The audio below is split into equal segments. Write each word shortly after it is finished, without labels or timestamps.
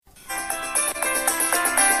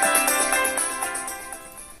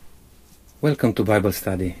Welcome to Bible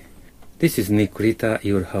Study. This is Nick Rita,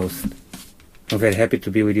 your host. I'm very happy to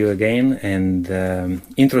be with you again and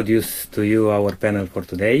introduce to you our panel for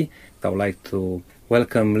today. I would like to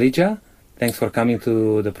welcome Lydia. Thanks for coming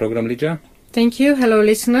to the program, Lydia. Thank you. Hello,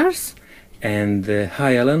 listeners. And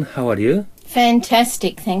hi, Ellen. How are you?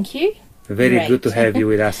 Fantastic, thank you. Very Great. good to have you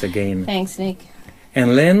with us again. Thanks, Nick.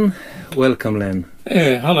 And Len, welcome, Len.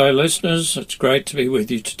 Hello, listeners. It's great to be with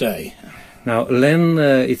you today. Now, Len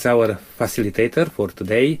is our facilitator for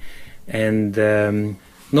today, and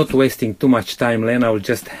not wasting too much time, Len, I will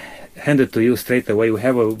just hand it to you straight away. We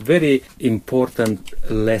have a very important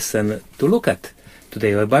lesson to look at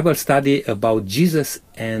today, a Bible study about Jesus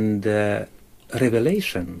and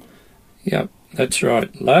Revelation. Yep, that's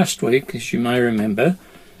right. Last week, as you may remember,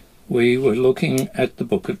 we were looking at the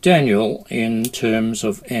book of Daniel in terms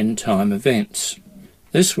of end-time events.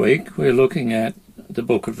 This week, we're looking at the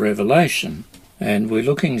book of Revelation, and we're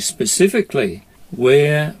looking specifically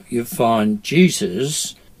where you find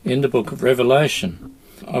Jesus in the book of Revelation.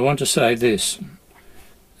 I want to say this.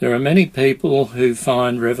 There are many people who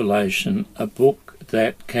find Revelation a book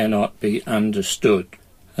that cannot be understood,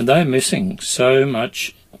 and they're missing so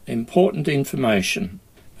much important information.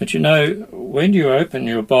 But you know, when you open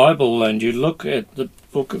your Bible and you look at the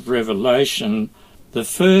book of Revelation, the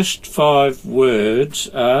first 5 words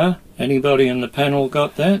are, anybody in the panel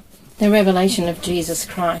got that? The revelation of Jesus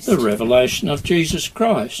Christ. The revelation of Jesus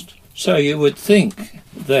Christ. So you would think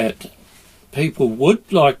that people would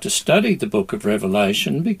like to study the book of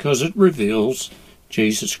Revelation because it reveals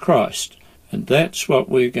Jesus Christ. And that's what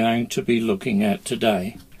we're going to be looking at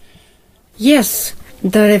today. Yes,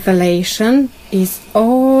 the revelation is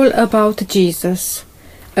all about Jesus,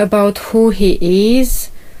 about who he is,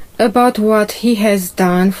 about what he has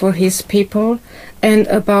done for his people, and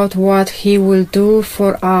about what he will do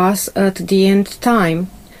for us at the end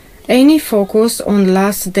time. Any focus on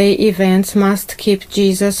last day events must keep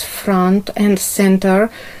Jesus front and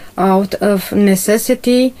center out of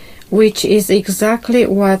necessity, which is exactly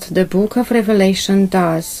what the book of Revelation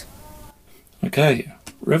does. Okay,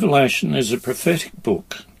 Revelation is a prophetic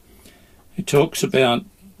book. It talks about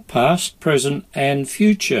past, present and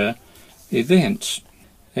future events.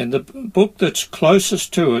 And the book that's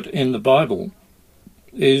closest to it in the Bible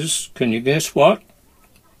is, can you guess what?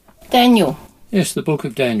 Daniel. Yes, the book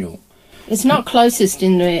of Daniel. It's not closest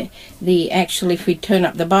in the actually, if we turn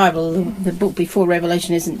up the Bible, the book before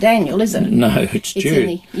Revelation isn't Daniel, is it? No, it's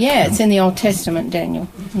Jude. It's in the Old Testament, Daniel.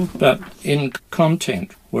 But in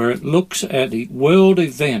content, where it looks at the world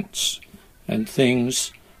events and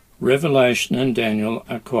things, Revelation and Daniel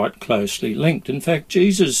are quite closely linked. In fact,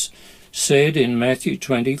 Jesus said in Matthew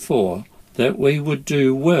 24 that we would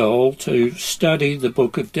do well to study the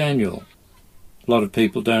book of Daniel. A lot of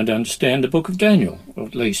people don't understand the book of Daniel, or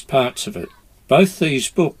at least parts of it. Both these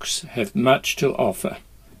books have much to offer.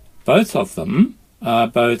 Both of them are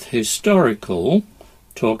both historical,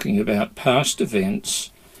 talking about past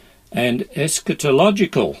events, and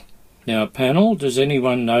eschatological. Now, panel, does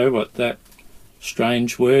anyone know what that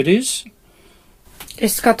strange word is?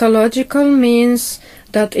 Eschatological means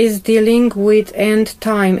that is dealing with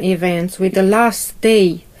end-time events, with the last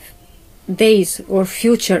days or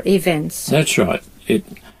future events. That's right.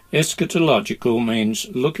 Eschatological means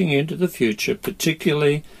looking into the future,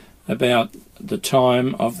 particularly about the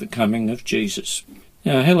time of the coming of Jesus.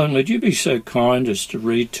 Now, Helen, would you be so kind as to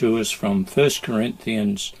read to us from 1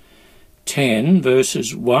 Corinthians 10,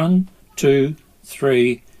 verses 1, 2,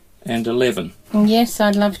 3, and 11? Yes,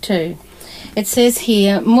 I'd love to. It says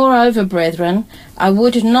here, "Moreover, brethren, I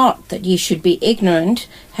would not that ye should be ignorant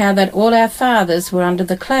how that all our fathers were under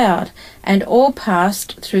the cloud, and all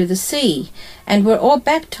passed through the sea, and were all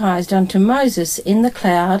baptized unto Moses in the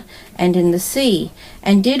cloud and in the sea,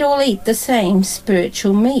 and did all eat the same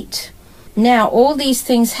spiritual meat. Now all these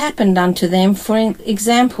things happened unto them for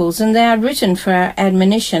examples, and they are written for our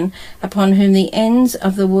admonition, upon whom the ends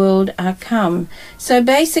of the world are come." So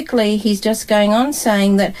basically he's just going on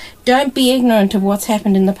saying that don't be ignorant of what's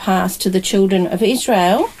happened in the past to the children of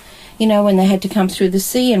Israel, you know, when they had to come through the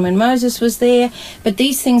sea and when Moses was there, but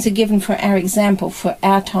these things are given for our example, for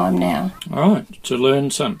our time now. All right, to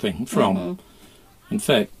learn something from. Mm-hmm. In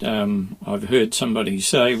fact, I've heard somebody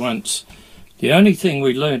say once, the only thing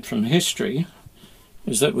we learn from history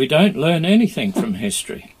is that we don't learn anything from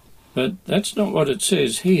history. But that's not what it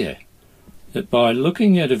says here. That by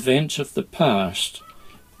looking at events of the past,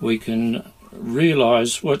 we can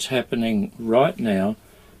realise what's happening right now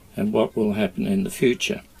and what will happen in the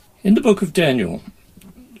future. In the book of Daniel,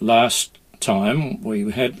 last time we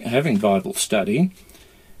were having Bible study,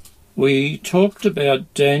 we talked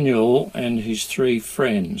about Daniel and his 3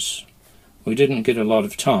 friends. we didn't get a lot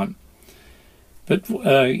of time. But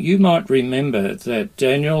you might remember that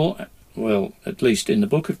Daniel, well, at least in the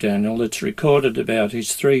book of Daniel, it's recorded about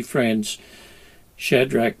his three friends,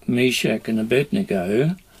 Shadrach, Meshach and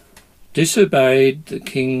Abednego, disobeyed the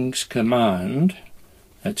king's command,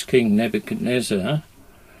 that's King Nebuchadnezzar,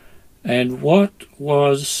 and what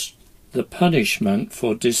was the punishment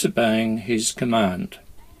for disobeying his command?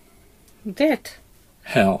 Death.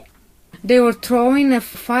 How? They were thrown in a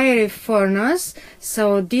fiery furnace,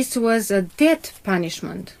 so this was a death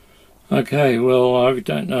punishment. Okay, well, I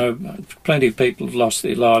don't know. Plenty of people have lost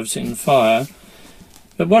their lives in fire.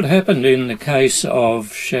 But what happened in the case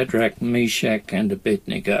of Shadrach, Meshach and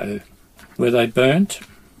Abednego? Were they burnt?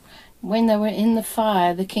 When they were in the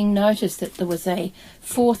fire, the king noticed that there was a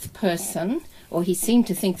fourth person, or he seemed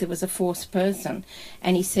to think there was a fourth person,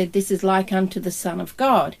 and he said, "This is like unto the Son of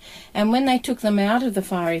God." And when they took them out of the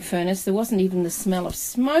fiery furnace, there wasn't even the smell of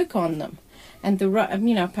smoke on them, and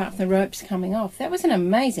apart from the ropes coming off. That was an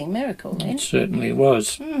amazing miracle, then. It certainly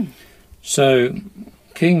was. So,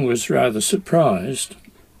 King was rather surprised,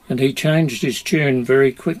 and he changed his tune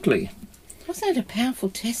very quickly. Wasn't it a powerful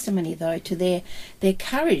testimony, though, to their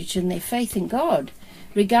courage and their faith in God?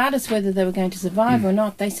 Regardless whether they were going to survive or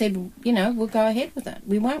not, they said, we'll go ahead with it.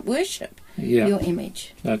 We won't worship your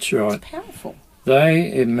image. That's right. It's powerful.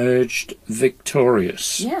 They emerged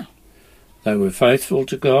victorious. Yeah. They were faithful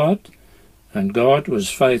to God, and God was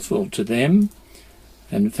faithful to them.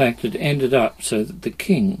 And in fact, it ended up so that the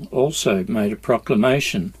king also made a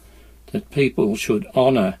proclamation that people should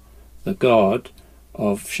honour the God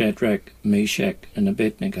of Shadrach, Meshach and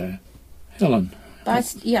Abednego. Helen.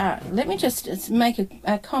 Let me just make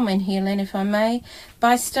a comment here, Len, if I may.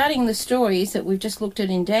 By studying the stories that we've just looked at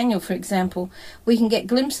in Daniel, for example, we can get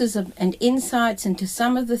glimpses of and insights into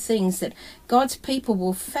some of the things that God's people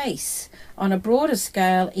will face on a broader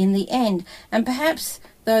scale in the end. And perhaps,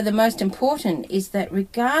 though, the most important is that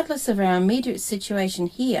regardless of our immediate situation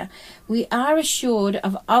here, we are assured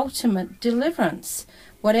of ultimate deliverance.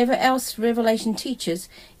 Whatever else Revelation teaches,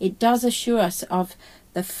 it does assure us of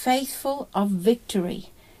the faithful of victory.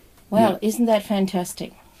 Well, isn't that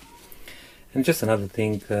fantastic? And just another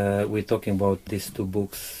thing, we're talking about these two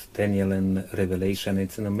books, Daniel and Revelation.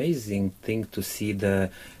 It's an amazing thing to see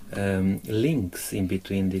the links in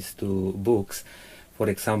between these two books. For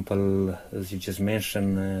example, as you just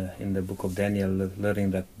mentioned in the book of Daniel,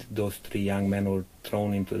 learning that those three young men were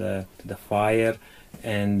thrown into the fire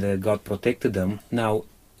and God protected them. Now,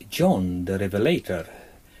 John, the Revelator,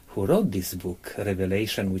 who wrote this book,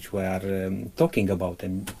 Revelation, which we are talking about,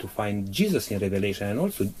 and to find Jesus in Revelation, and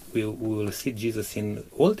also we will see Jesus in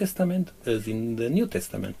Old Testament as in the New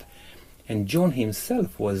Testament. And John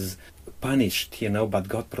himself was punished, but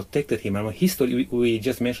God protected him. And history, we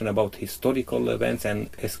just mentioned about historical events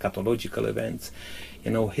and eschatological events.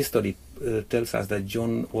 History tells us that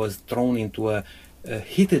John was thrown into a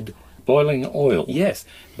heated boiling oil. Yes,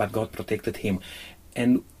 but God protected him.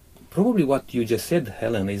 And probably what you just said,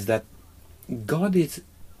 Helen, is that God is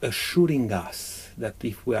assuring us that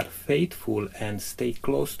if we are faithful and stay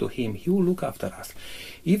close to Him, He will look after us.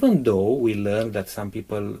 Even though we learn that some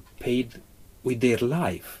people paid with their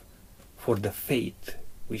life for the faith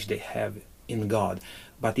which they have in God.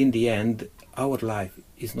 But in the end, our life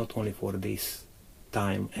is not only for this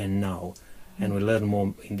time and now. And we learn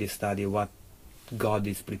more in this study what God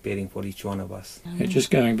is preparing for each one of us.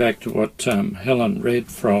 Just going back to what Helen read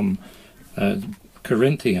from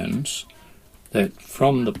Corinthians, that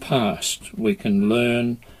from the past we can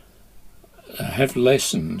learn, have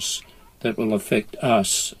lessons that will affect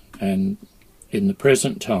us and in the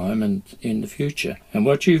present time and in the future. And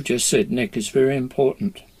what you've just said, Nick, is very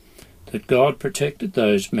important, that God protected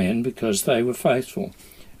those men because they were faithful.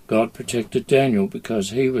 God protected Daniel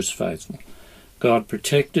because he was faithful. God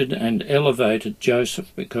protected and elevated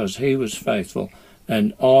Joseph because he was faithful,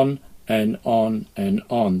 and on and on and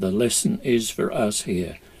on. The lesson is for us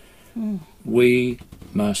here. We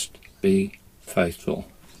must be faithful.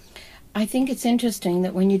 I think it's interesting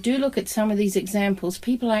that when you do look at some of these examples,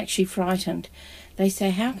 people are actually frightened. They say,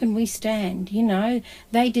 how can we stand?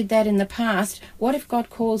 They did that in the past. What if God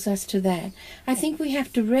calls us to that? I think we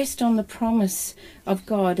have to rest on the promise of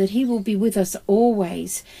God that He will be with us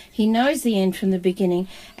always. He knows the end from the beginning.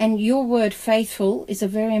 And your word, faithful, is a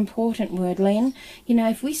very important word, Len.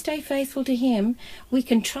 If we stay faithful to Him, we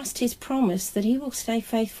can trust His promise that He will stay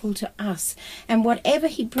faithful to us. And whatever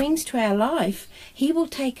He brings to our life, He will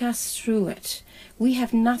take us through it. we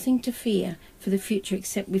have nothing to fear for the future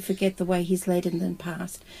except we forget the way he's led in the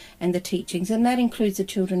past and the teachings. And that includes the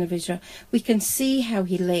children of Israel. We can see how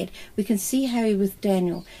he led. We can see how he was with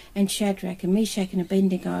Daniel and Shadrach and Meshach and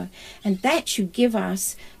Abednego. And that should give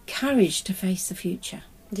us courage to face the future.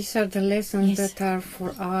 These are the lessons Yes. that are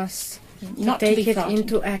for us. Not to to take be it frightened.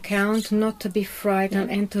 into account, not to be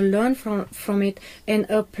frightened, and to learn from it and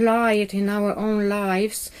apply it in our own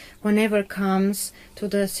lives whenever comes to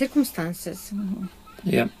the circumstances.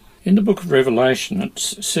 Yeah. In the book of Revelation, it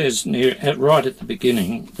says right at the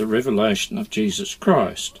beginning, the revelation of Jesus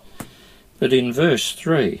Christ. But in verse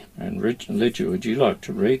 3, and Lydia, would you like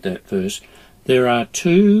to read that verse? There are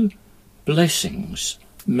two blessings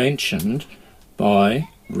mentioned by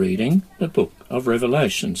reading the book of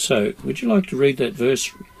Revelation. So, would you like to read that verse,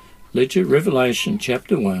 Lydia? Revelation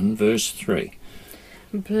chapter 1, verse 3.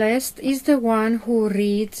 Blessed is the one who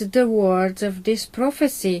reads the words of this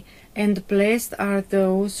prophecy, and blessed are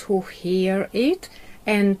those who hear it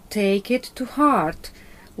and take it to heart,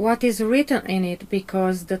 what is written in it,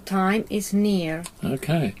 because the time is near.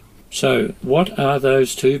 Okay. So, what are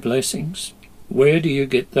those two blessings? Where do you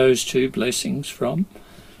get those two blessings from?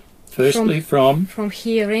 Firstly, from From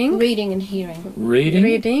hearing, Reading and hearing.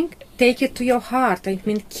 reading. take it to your heart. I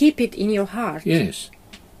mean, keep it in your heart. Yes.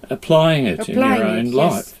 Applying it in your own yes.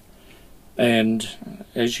 life. And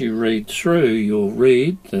as you read through, you'll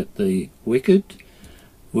read that the wicked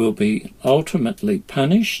will be ultimately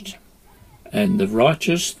punished, and the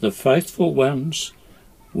righteous, the faithful ones,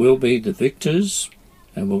 will be the victors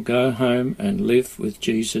and will go home and live with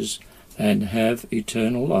Jesus and have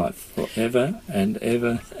eternal life forever and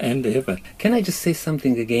ever and ever. Can I just say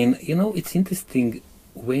something again? You know, it's interesting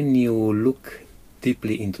when you look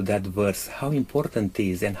deeply into that verse, how important it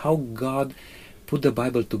is and how God put the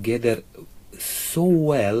Bible together so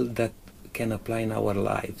well that can apply in our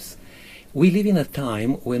lives. We live in a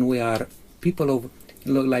time when we are people of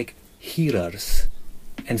like hearers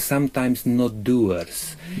and sometimes not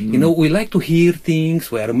doers. You know, we like to hear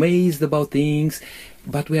things, we are amazed about things,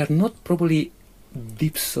 but we are not probably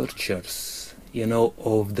deep searchers, you know,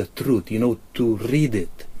 of the truth, you know, to read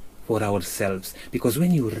it for ourselves. Because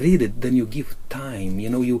when you read it, then you give time, you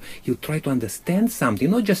know, you try to understand something,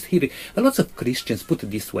 not just hear it. A lot of Christians, put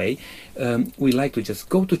it this way, we like to just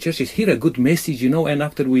go to churches, hear a good message, you know, and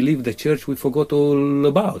after we leave the church, we forgot all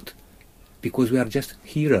about. Because we are just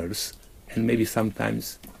hearers and maybe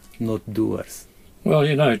sometimes not doers. Well,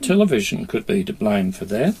 you know, television could be to blame for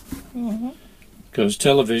that. Because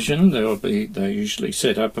television, they usually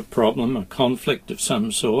set up a problem, a conflict of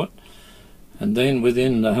some sort, and then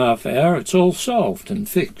within the half hour it's all solved and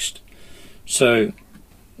fixed. So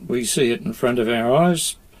we see it in front of our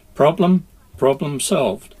eyes, problem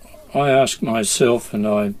solved. I ask myself, and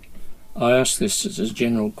I ask this as a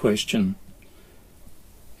general question,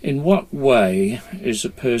 in what way is a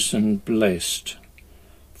person blessed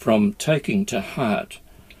from taking to heart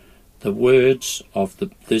the words of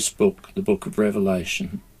this book, the book of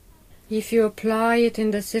Revelation? If you apply it in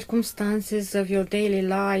the circumstances of your daily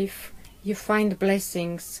life, you find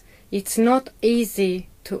blessings. It's not easy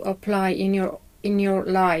to apply in your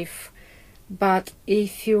life, but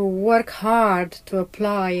if you work hard to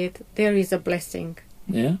apply it, there is a blessing.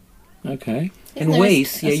 Yeah? Okay. And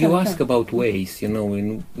ways, you ask about ways, you know,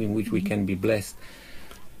 in which we can be blessed.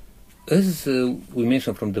 As we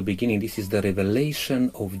mentioned from the beginning, this is the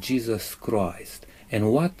revelation of Jesus Christ.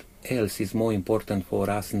 And what else is more important for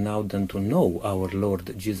us now than to know our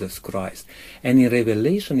Lord Jesus Christ? And in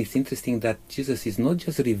Revelation, it's interesting that Jesus is not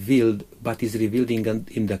just revealed, but is revealed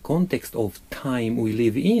in the context of time we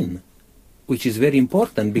live in, which is very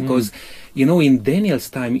important because, you know, in Daniel's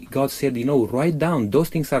time, God said, you know, write down, those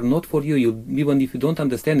things are not for you. Even if you don't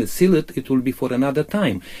understand it, seal it, it will be for another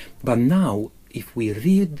time. But now, if we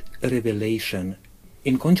read Revelation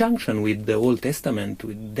in conjunction with the Old Testament,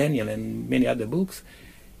 with Daniel and many other books,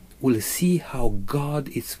 we'll see how God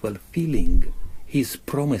is fulfilling His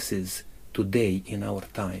promises today in our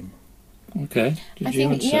time. Okay.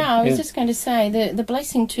 I was just going to say, the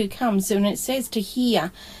blessing too comes when it says to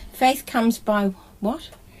hear. Faith comes by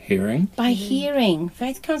what? Hearing. By hearing.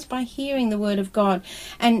 Faith comes by hearing the word of God.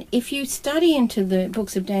 And if you study into the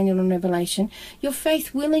books of Daniel and Revelation, your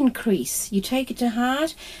faith will increase. You take it to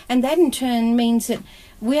heart, and that in turn means that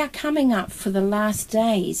we are coming up for the last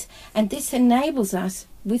days. And this enables us,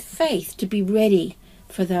 with faith, to be ready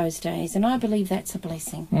for those days. And I believe that's a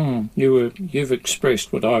blessing. You've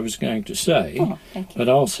expressed what I was going to say, Thank you. but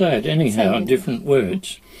I'll say it anyhow in different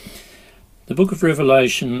words. The book of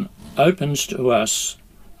Revelation opens to us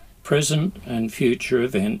present and future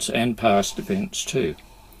events and past events too.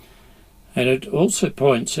 And it also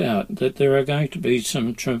points out that there are going to be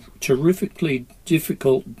some terrifically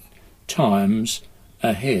difficult times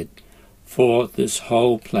ahead for this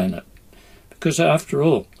whole planet. Because after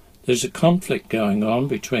all, there's a conflict going on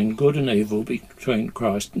between good and evil, between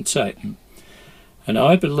Christ and Satan. And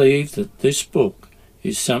I believe that this book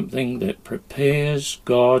is something that prepares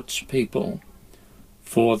God's people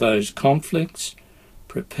for those conflicts,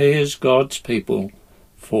 prepares God's people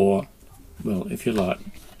for, well, if you like,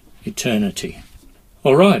 eternity.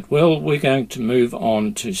 All right, well, we're going to move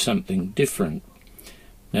on to something different.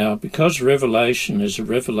 Now, because Revelation is a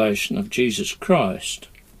revelation of Jesus Christ,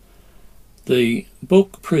 the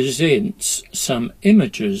book presents some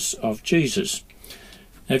images of Jesus.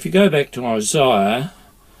 Now, if you go back to Isaiah,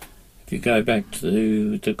 if you go back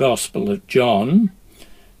to the Gospel of John,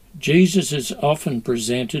 Jesus is often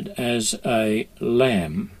presented as a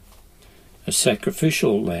lamb, a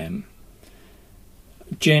sacrificial lamb,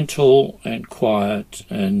 gentle and quiet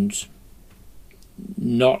and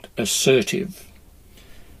not assertive.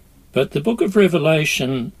 But the book of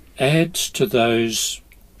Revelation adds to those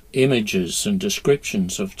images and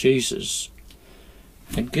descriptions of Jesus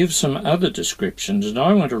and gives some other descriptions, and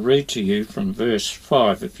I want to read to you from verse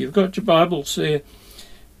 5. If you've got your Bibles there,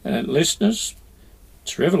 listeners,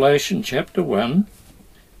 it's Revelation chapter 1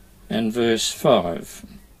 and verse 5.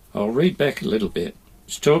 I'll read back a little bit.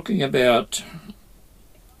 It's talking about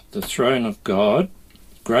the throne of God.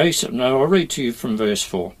 I'll read to you from verse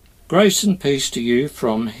 4. Grace and peace to you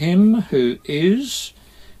from him who is,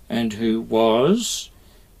 and who was,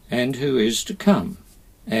 and who is to come,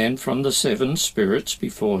 and from the 7 spirits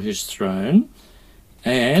before his throne,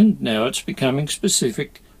 and, now it's becoming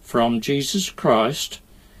specific, from Jesus Christ,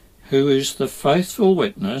 who is the faithful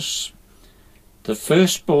witness, the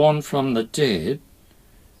firstborn from the dead,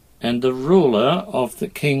 and the ruler of the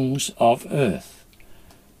kings of earth.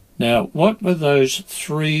 Now, what were those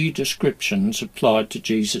 3 descriptions applied to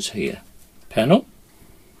Jesus here? Panel?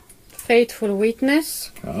 Faithful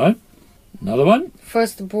witness. Right. Another one?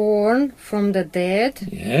 Firstborn from the dead.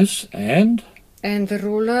 Yes, and? And the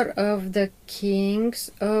ruler of the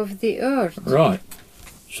kings of the earth. Right.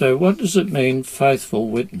 So what does it mean, faithful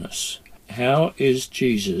witness? How is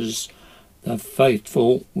Jesus the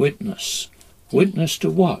faithful witness? Witness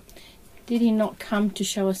to what? Did he not come to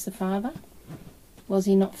show us the Father? Was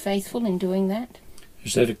he not faithful in doing that?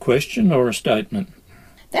 Is that a question or a statement?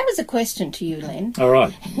 That was a question to you, Len. All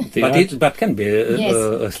right. But can be a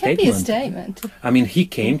Yes, statement. can be a statement. I mean, he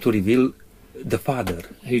came to reveal the Father.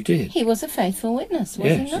 He did. He was a faithful witness,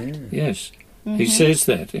 was he not? Yes. He says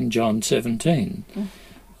that in John 17.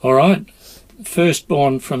 All right.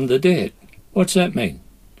 Firstborn from the dead. What's that mean?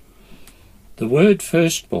 The word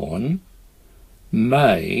firstborn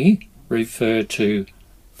may refer to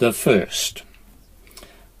the first,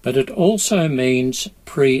 but it also means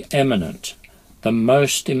preeminent, the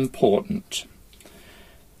most important.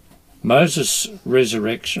 Moses'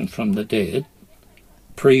 resurrection from the dead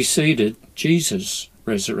preceded Jesus'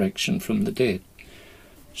 resurrection from the dead.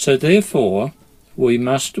 So therefore, we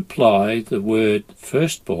must apply the word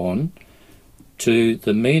firstborn to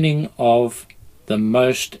the meaning of the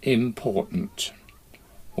most important,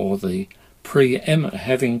 or the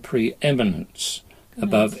having preeminence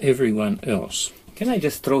above everyone else. Can I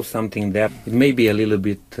just throw something there? It may be a little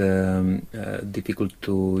bit difficult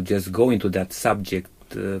to just go into that subject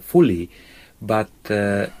fully, but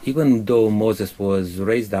even though Moses was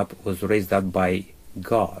raised up by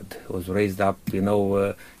God, was raised up,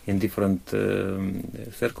 in different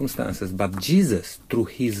circumstances, but Jesus, through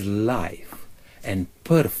his life and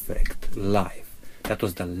perfect life, that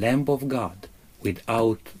was the Lamb of God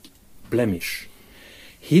without blemish.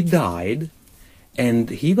 He died, and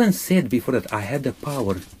he even said before that, I had the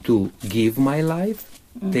power to give my life,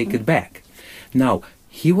 take it back. Now,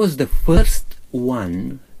 he was the first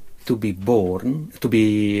one to be born, to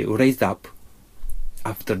be raised up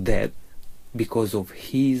after death because of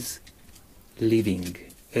his living,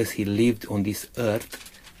 as he lived on this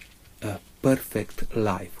earth, a perfect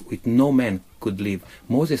life, which no man could live.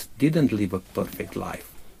 Moses didn't live a perfect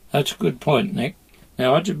life. That's a good point, Nick.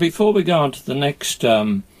 Now, before we go on to the next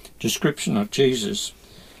description of Jesus,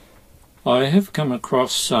 I have come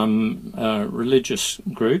across some religious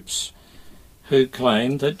groups who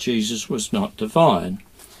claim that Jesus was not divine.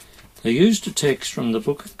 They used a text from the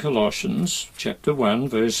book of Colossians, chapter 1,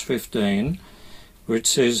 verse 15, where it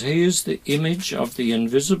says, He is the image of the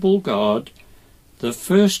invisible God, the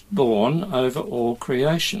firstborn over all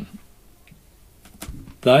creation.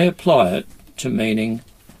 They apply it to meaning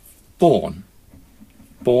born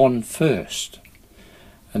first.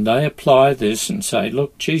 And they apply this and say,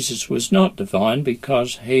 look, Jesus was not divine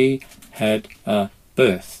because he had a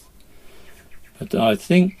birth. But I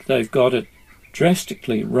think they've got it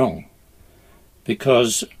drastically wrong,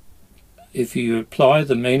 because if you apply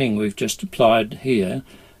the meaning we've just applied here,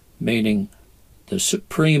 meaning the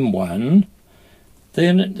Supreme One,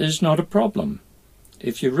 then there's not a problem.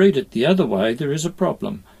 If you read it the other way, there is a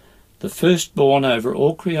problem. The firstborn over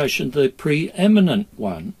all creation, the preeminent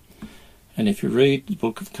one. And if you read the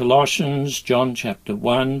book of Colossians, John chapter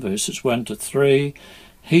 1, verses 1 to 3,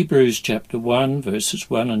 Hebrews chapter 1, verses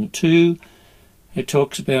 1 and 2, it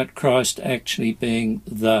talks about Christ actually being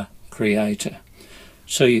the Creator.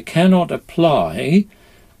 So you cannot apply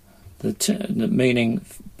the meaning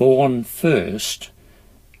born first.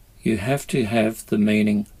 You have to have the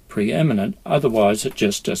meaning preeminent, otherwise it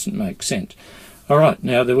just doesn't make sense. All right,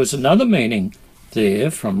 now there was another meaning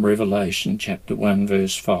there from Revelation chapter 1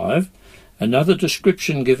 verse 5, another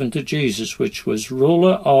description given to Jesus, which was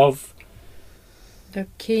ruler of The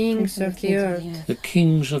kings of the earth. the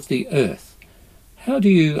kings of the earth. How do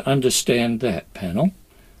you understand that, panel?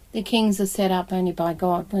 The kings are set up only by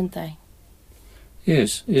God, weren't they?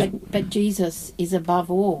 Yes, But Jesus is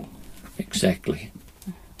above all. exactly.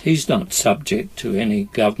 He's not subject to any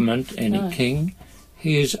government, any No. king.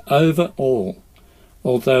 He is over all,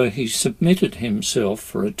 although he submitted himself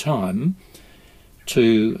for a time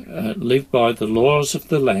to live by the laws of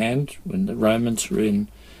the land when the Romans were in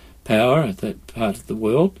power at that part of the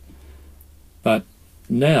world. But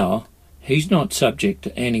now he's not subject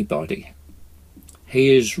to anybody.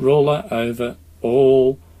 He is ruler over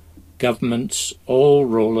all governments, all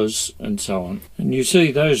rulers, and so on. And you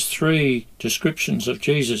see those three descriptions of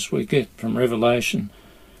Jesus we get from Revelation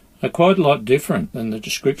are quite a lot different than the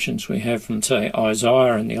descriptions we have from, say,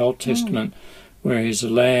 Isaiah in the Old Testament, where he's a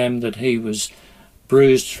lamb, that he was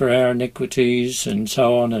bruised for our iniquities, and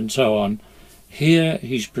so on and so on. Here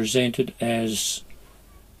he's presented as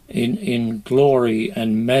in glory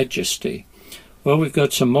and majesty. Well, we've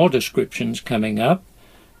got some more descriptions coming up.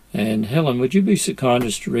 And Helen, would you be so kind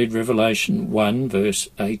as to read Revelation 1, verse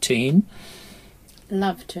 18?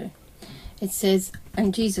 Love to. It says,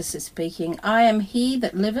 and Jesus is speaking, I am he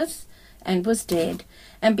that liveth and was dead,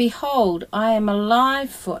 and behold, I am alive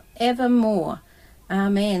for evermore.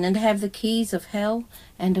 Amen. And have the keys of hell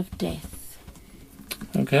and of death.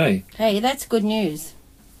 Okay, Hey, that's good news.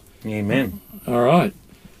 Amen. all right.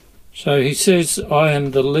 So he says, I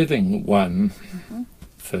am the living one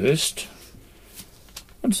first.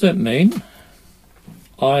 What does that mean?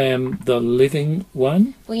 I am the living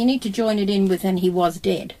one? Well, you need to join it in with, and he was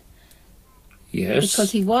dead. Yes.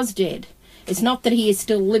 Because he was dead. It's not that he is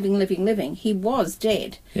still living. He was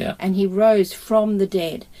dead. Yeah. And he rose from the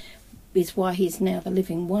dead, is why he's now the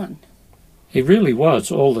living one. He really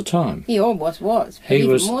was all the time. He always was, but He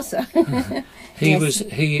even was- more so. He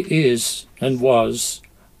is and was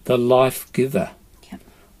the life giver. Yeah.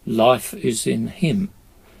 Life is in him.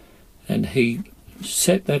 And he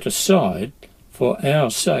set that aside for our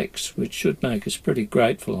sakes, which should make us pretty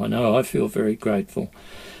grateful. I know I feel very grateful.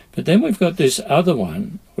 But then we've got this other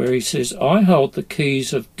one where he says, I hold the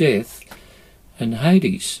keys of death and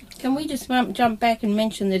Hades. Can we just jump back and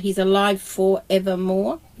mention that he's alive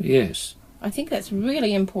forevermore? Yes, I think that's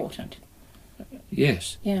really important.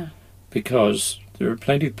 yes, Yeah. because there are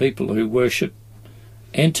plenty of people who worship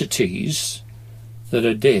entities that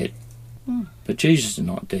are dead. But Jesus is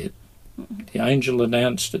not dead. The angel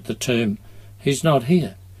announced at the tomb, he's not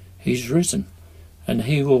here, he's risen, and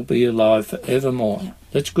he will be alive forevermore. Yeah.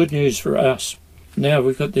 That's good news for us. Now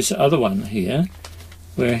we've got this other one here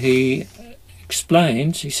where he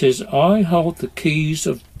explains, he says, I hold the keys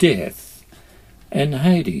of death and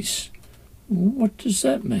Hades. What does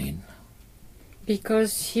that mean?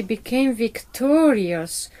 Because he became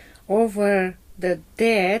victorious over the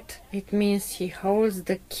dead, it means he holds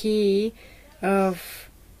the key of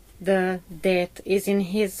the death is in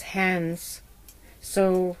his hands.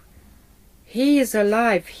 So he is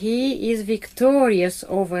alive. He is victorious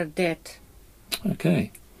over death.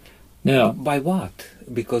 Okay. Now, By what?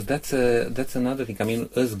 Because that's another thing. I mean,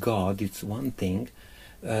 as God, it's one thing,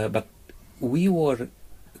 but we were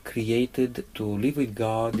created to live with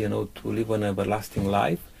God, to live an everlasting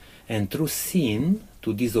life, and through sin,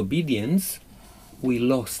 to disobedience, we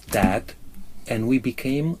lost that, and we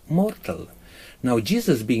became mortal. Now,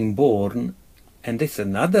 Jesus being born, and that's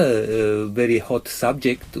another very hot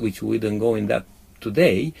subject, which we don't go in that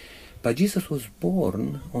today, but Jesus was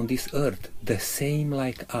born on this earth the same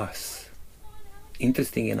like us.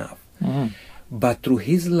 Interesting enough. But through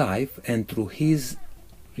his life and through his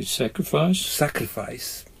his sacrifice.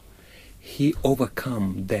 sacrifice, he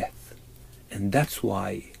overcome death. And that's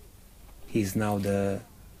why he's now the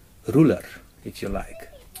ruler, if you like.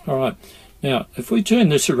 All right. Now, if we turn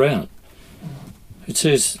this around, it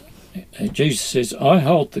says, Jesus says, I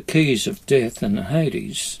hold the keys of death and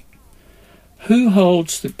Hades. Who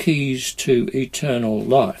holds the keys to eternal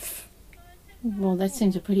life? Well, that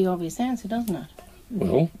seems a pretty obvious answer, doesn't it?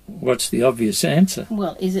 Well, what's the obvious answer?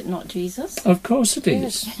 Well, is it not Jesus? Of course it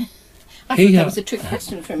is. I thought that was a trick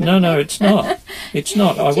question for me. No, it's not. It's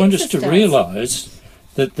not. I want us to Jesus does. realise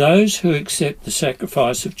that those who accept the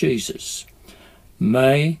sacrifice of Jesus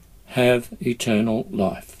may have eternal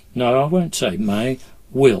life. No, I won't say may,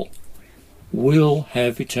 will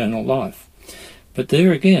have eternal life. But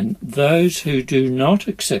there again, those who do not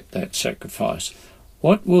accept that sacrifice,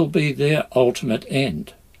 what will be their ultimate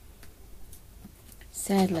end?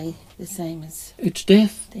 Sadly, the same as It's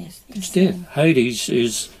death. death. It's death. Hades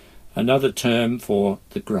is another term for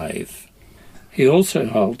the grave. He also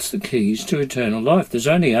holds the keys to eternal life. There's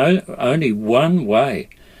only one way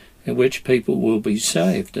in which people will be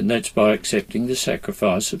saved, and that's by accepting the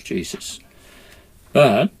sacrifice of Jesus.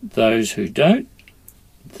 But those who don't,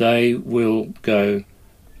 they will go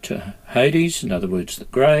to Hades, in other words, the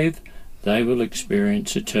grave. They will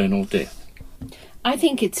experience eternal death. I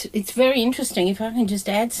think it's very interesting, if I can just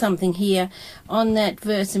add something here on that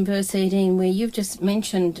verse in verse 18 where you've just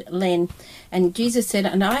mentioned, Len, and Jesus said,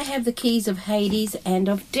 and I have the keys of Hades and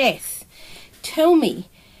of death. Tell me,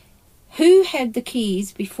 who had the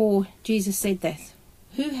keys before Jesus said that?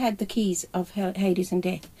 Who had the keys of Hades and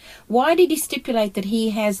death? Why did he stipulate that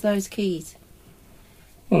he has those keys?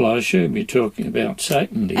 Well, I assume you're talking about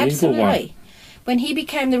Satan, the evil one. Absolutely. When he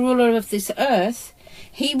became the ruler of this earth,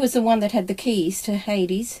 he was the one that had the keys to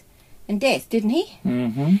Hades and death, didn't he?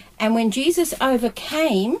 Mm-hmm. And when Jesus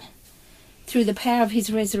overcame through the power of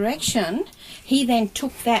his resurrection, he then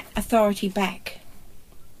took that authority back.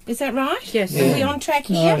 Is that right? Yes. Are we on track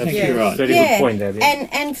here? I think Yes. you're right. Very good point there. Yeah.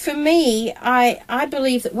 And for me, I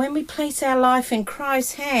believe that when we place our life in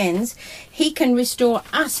Christ's hands, he can restore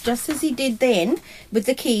us just as he did then with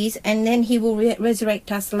the keys, and then he will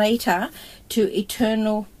resurrect us later to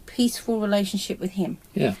eternal, peaceful relationship with him.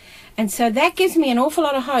 Yeah. And so that gives me an awful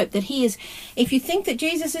lot of hope that he is, if you think that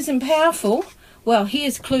Jesus isn't powerful, well,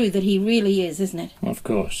 here's a clue that he really is, isn't it? Of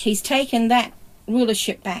course. He's taken that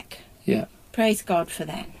rulership back. Yeah. Praise God for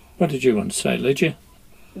that. What did you want to say, Lydia?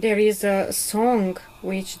 There is a song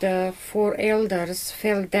which the 4 elders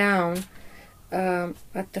fell down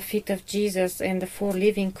at the feet of Jesus and the 4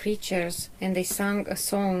 living creatures, and they sang a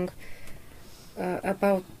song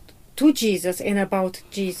about to Jesus and about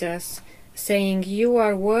Jesus, saying, you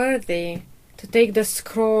are worthy to take the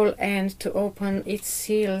scroll and to open its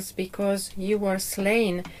seals, because you were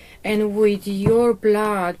slain, and with your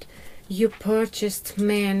blood you purchased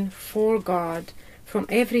men for God from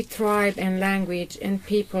every tribe and language and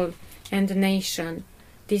people and nation.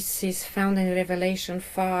 This is found in Revelation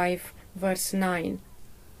 5, verse 9.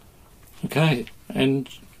 Okay, and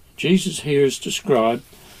Jesus here is described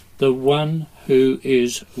the one who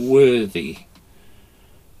is worthy.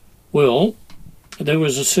 Well, there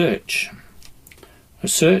was a search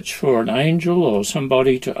for an angel or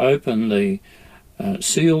somebody to open the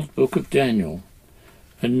sealed book of Daniel,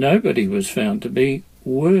 and nobody was found to be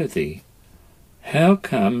worthy. How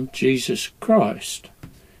come Jesus Christ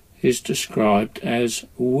is described as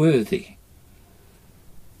worthy?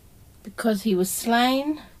 Because he was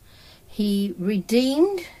slain, he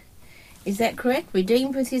redeemed, is that correct?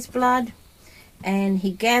 Redeemed with his blood, and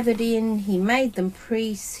he gathered in, he made them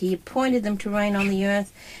priests, he appointed them to reign on the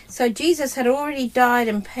earth. So Jesus had already died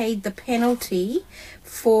and paid the penalty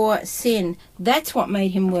for sin. That's what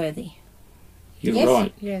made him worthy. You're Yes?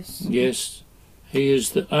 right. Yes. Yes, he is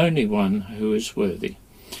the only one who is worthy.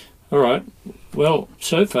 All right, well,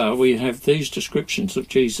 so far we have these descriptions of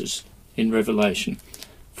Jesus in Revelation.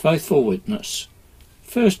 Faithful witness,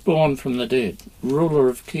 firstborn from the dead, ruler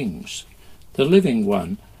of kings, the living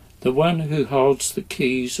one, the one who holds the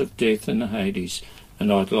keys of death and Hades,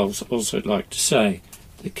 and I'd also like to say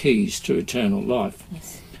the keys to eternal life.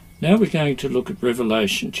 Yes. Now we're going to look at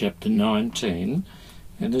Revelation chapter 19,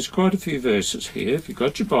 and there's quite a few verses here. If you've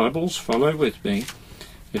got your Bibles, follow with me.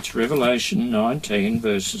 It's Revelation 19,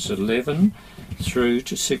 verses 11 through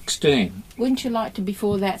to 16. Wouldn't you like to,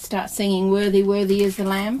 before that, start singing Worthy, Worthy is the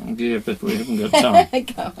Lamb? Yeah, but we haven't got time.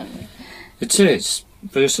 Go on. It says,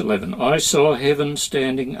 verse 11, I saw heaven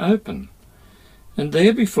standing open, and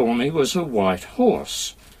there before me was a white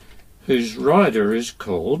horse, whose rider is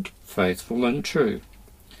called Faithful and True.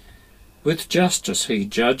 With justice he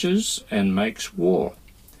judges and makes war.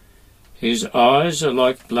 His eyes are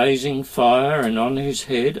like blazing fire, and on his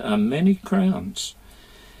head are many crowns.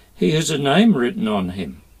 He has a name written on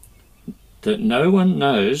him that no one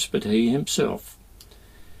knows but he himself.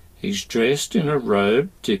 He's dressed in a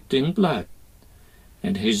robe dipped in blood,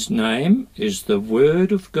 and his name is the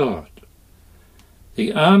Word of God.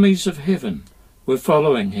 The armies of heaven were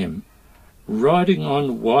following him, riding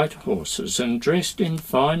on white horses and dressed in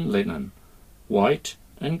fine linen, white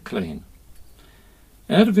and clean.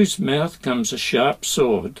 Out of his mouth comes a sharp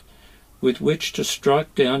sword, with which to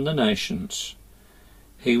strike down the nations.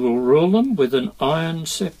 He will rule them with an iron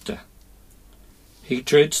sceptre. He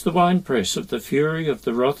treads the winepress of the fury of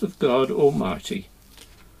the wrath of God Almighty.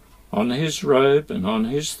 On his robe and on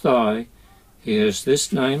his thigh he has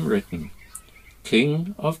this name written,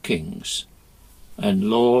 King of Kings and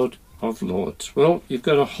Lord of Lords. Well, you've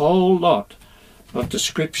got a whole lot of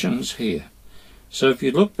descriptions here. So if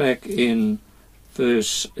you look back in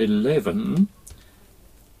verse 11,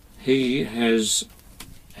 he is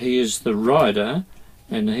the rider,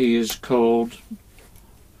 and he is called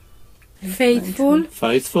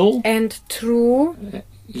faithful and true,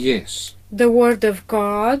 yes, the Word of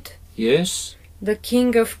God, yes, the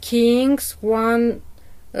King of Kings, and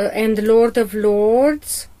Lord of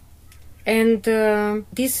Lords, and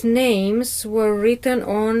these names were written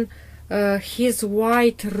on his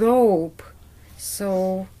white robe.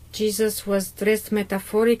 So Jesus was dressed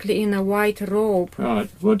metaphorically in a white robe. Right.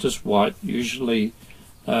 What does white usually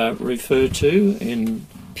refer to in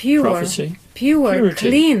prophecy?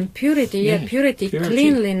 Purity. Purity, purity,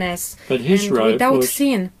 cleanliness, but his and robe without was,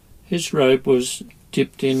 sin. His robe was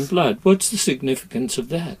dipped in blood. What's the significance of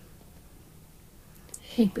that?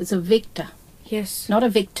 He was a victor. Yes. Not a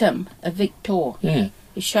victim, a victor. Yeah.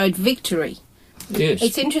 He showed victory. Yes.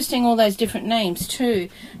 It's interesting, all those different names too,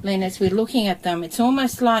 Len, as we're looking at them. It's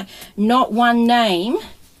almost like not one name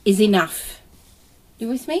is enough. You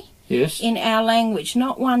with me? Yes. In our language,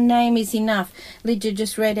 not one name is enough. Lydia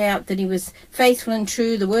just read out that he was faithful and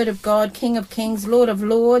true, the Word of God, King of Kings, Lord of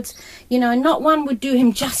Lords. You know, not one would do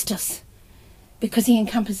him justice because he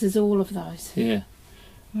encompasses all of those. Yeah.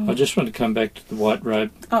 I just want to come back to the white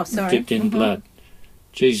robe dipped in blood.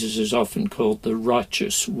 Jesus is often called the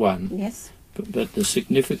righteous one. Yes. But the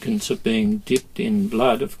significance of being dipped in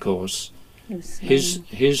blood, of course,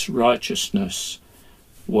 his righteousness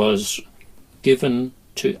was given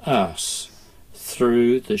to us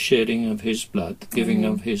through the shedding of his blood, the giving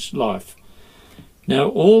of his life. Now,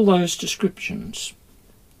 all those descriptions,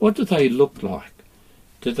 what do they look like?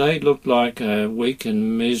 Do they look like a weak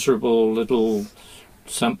and miserable little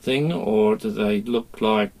something, or do they look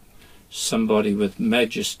like somebody with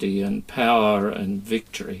majesty and power and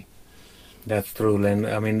victory? That's true, Len.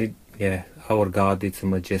 I mean, our God is a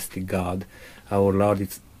majestic God. Our Lord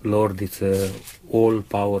is a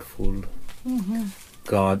all-powerful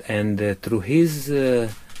God, and through His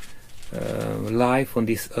life on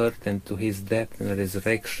this earth and to His death and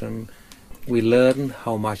resurrection, we learn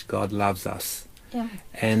how much God loves us. Yeah.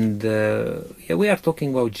 And we are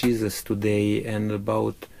talking about Jesus today, and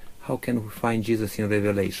about how can we find Jesus in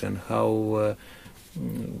Revelation, how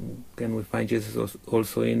can we find Jesus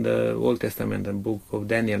also in the Old Testament and book of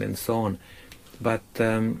Daniel and so on. But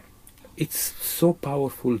it's so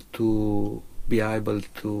powerful to be able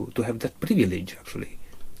to have that privilege, actually,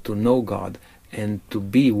 to know God and to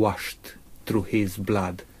be washed through His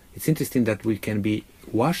blood. It's interesting that we can be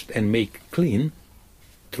washed and make clean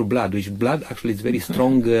through blood, which blood actually is very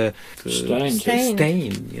strong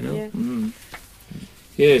stain, you know. Yeah.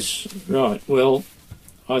 Yes, right. Well,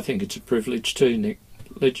 I think it's a privilege too, Nick.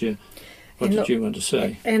 Lydia, what did you want to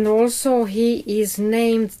say? And also He is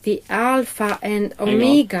named the Alpha and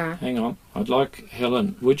Omega. Hang on. I'd like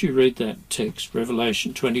Helen, would you read that text,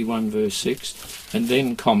 Revelation 21 verse 6, and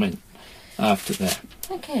then comment after that.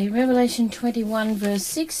 Okay, Revelation 21 verse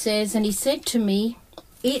 6 says, "And he said to me,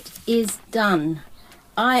 It is done.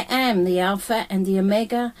 I am the Alpha and the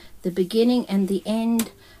Omega, the beginning and the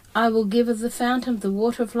end. I will give of the fountain of the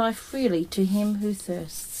water of life freely to him who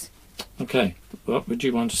thirsts." Okay, what would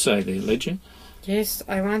you want to say there, Lydia? Yes,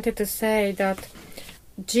 I wanted to say that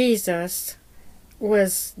Jesus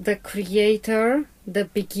was the creator, the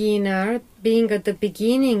beginner, being at the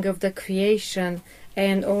beginning of the creation,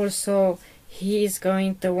 and also He is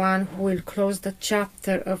the one who will close the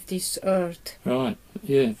chapter of this earth. Right,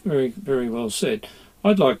 yeah, very, very well said.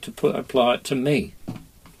 I'd like to apply it to me.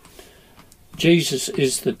 Jesus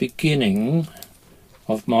is the beginning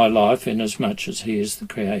of my life in as much as He is the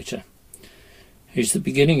creator. He's the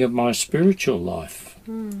beginning of my spiritual life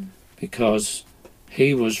because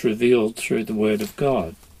He was revealed through the Word of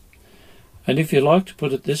God. And if you like to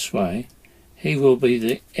put it this way, He will be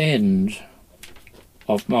the end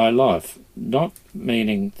of my life, not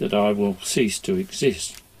meaning that I will cease to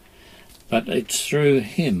exist, but it's through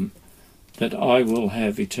Him that I will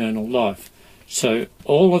have eternal life. So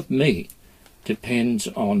all of me depends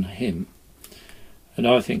on him. And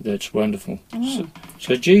I think that's wonderful.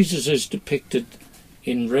 So Jesus is depicted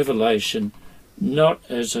in Revelation not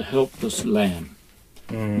as a helpless lamb,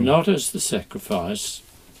 not as the sacrifice,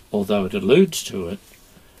 although it alludes to it,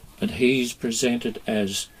 but he's presented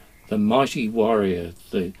as the mighty warrior,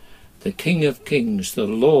 the King of Kings, the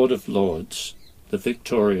Lord of Lords, the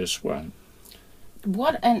victorious one.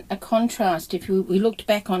 What a contrast, if we looked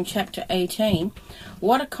back on chapter 18,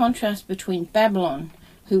 what a contrast between Babylon,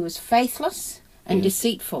 who was faithless and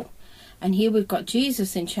deceitful, and here we've got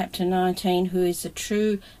Jesus in chapter 19, who is a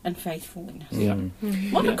true and faithful witness. Yeah.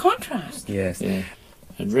 What a contrast. Yes. Yeah.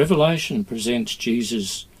 And Revelation presents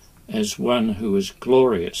Jesus as one who is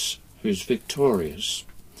glorious, who's victorious.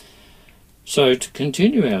 So to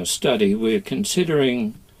continue our study, we're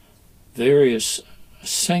considering various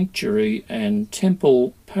sanctuary and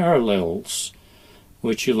temple parallels,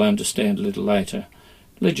 which you'll understand a little later.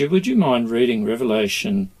 Lydia, would you mind reading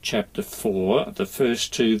Revelation chapter 4, the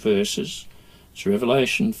first 2 verses? It's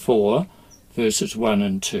Revelation 4, verses 1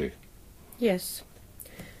 and 2. Yes.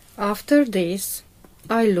 After this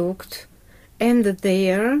I looked, and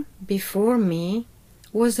there before me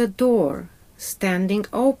was a door standing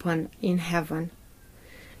open in heaven.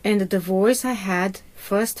 And the voice I had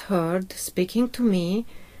first heard speaking to me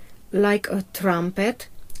like a trumpet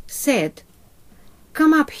said,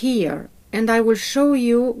 "Come up here, and I will show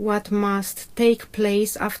you what must take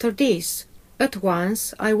place after this." At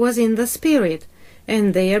once I was in the Spirit,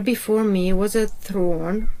 and there before me was a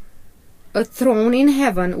throne in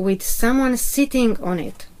heaven with someone sitting on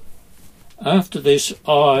it. After this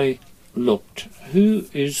I looked. Who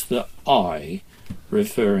is the I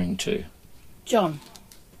referring to? John.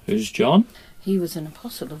 Who's John? He was an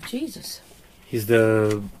apostle of Jesus. He's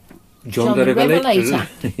the John the Revelator.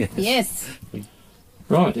 Yes.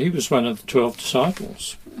 Right, he was one of the 12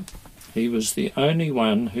 disciples. He was the only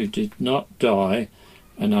one who did not die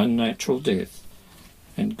an unnatural death.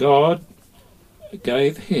 And God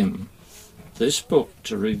gave him this book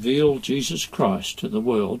to reveal Jesus Christ to the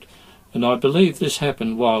world. And I believe this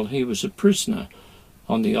happened while he was a prisoner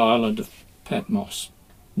on the island of Patmos.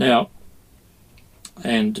 Now,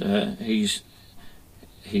 and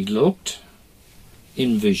he looked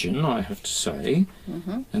in vision, I have to say,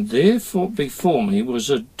 and therefore before me was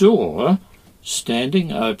a door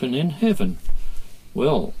standing open in heaven.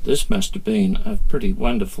 Well, this must have been a pretty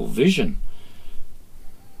wonderful vision.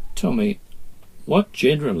 Tell me, what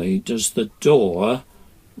generally does the door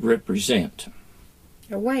represent?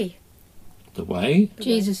 A way. The way?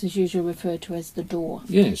 Jesus is usually referred to as the door.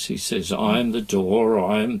 Yes, he says, I am the door,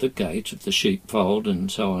 or I am the gate of the sheepfold,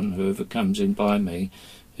 and so on. Whoever comes in by me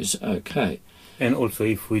is okay. And also,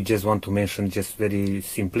 if we just want to mention just very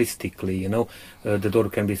simplistically, the door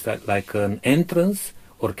can be like an entrance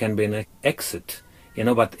or can be an exit,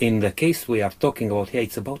 but in the case we are talking about here,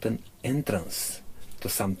 it's about an entrance to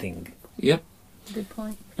something. Yep. Good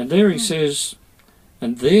point. And there he says,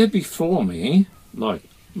 and there before me, like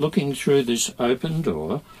looking through this open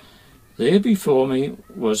door, there before me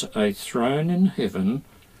was a throne in heaven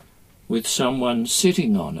with someone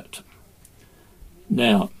sitting on it.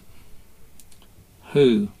 Now,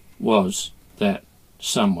 who was that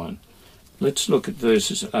someone? Let's look at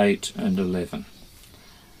verses 8 and 11.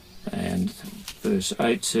 And verse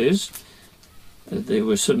 8 says, there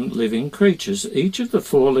were some living creatures. Each of the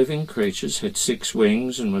 4 living creatures had 6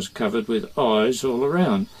 wings and was covered with eyes all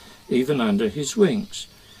around, even under his wings.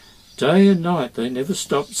 Day and night they never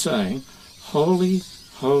stopped saying, Holy,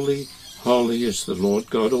 holy, holy is the Lord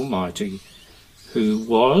God Almighty, who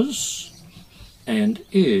was and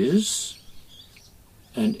is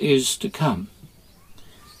to come.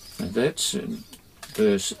 And that's in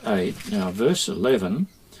verse 8. Now verse 11,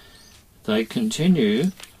 they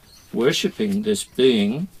continue worshipping this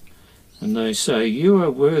being, and they say, You are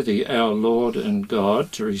worthy, our Lord and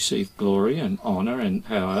God, to receive glory and honour and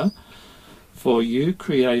power, for you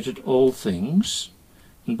created all things,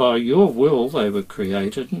 and by your will they were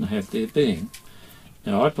created and have their being.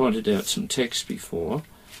 Now I pointed out some text before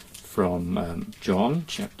from John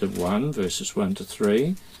chapter 1 verses 1 to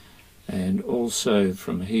 3, and also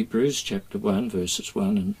from Hebrews chapter 1 verses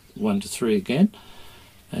 1 to 3 again,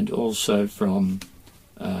 and also from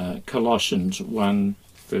Colossians 1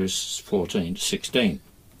 verses 14 to 16.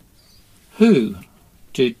 Who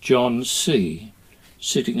did John see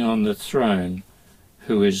sitting on the throne,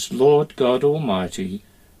 who is Lord God Almighty,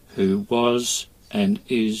 who was and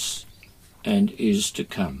is to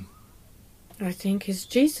come? I think it's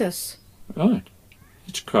Jesus. Right.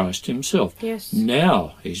 It's Christ himself. Yes.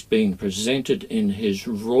 Now he's being presented in his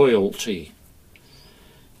royalty.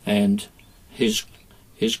 And his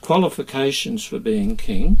qualifications for being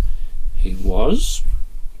king. He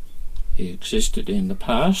existed in the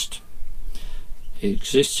past, he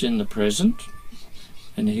exists in the present,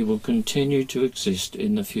 and he will continue to exist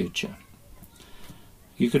in the future.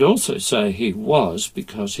 You could also say he was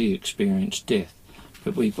because he experienced death,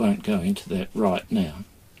 but we won't go into that right now.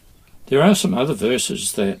 There are some other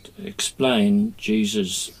verses that explain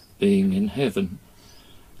Jesus being in heaven.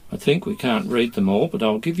 I think we can't read them all, but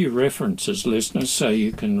I'll give you references, listeners, so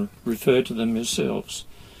you can refer to them yourselves.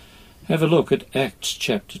 Have a look at Acts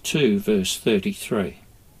chapter 2, verse 33.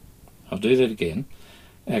 I'll do that again.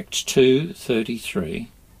 Acts 2:33,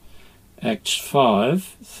 Acts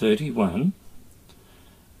 5:31,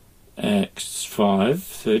 Acts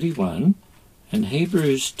 5:31, and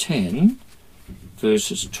Hebrews 10,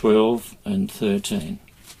 verses 12 and 13.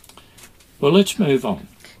 Well, let's move on.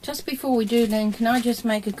 Just before we do, Len, can I just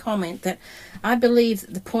make a comment that I believe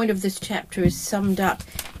that the point of this chapter is summed up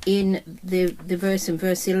in the verse in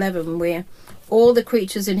verse 11, where all the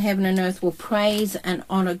creatures in heaven and earth will praise and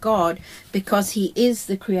honour God because he is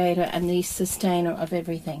the creator and the sustainer of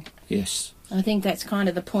everything. Yes. I think that's kind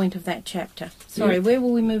of the point of that chapter. Sorry, where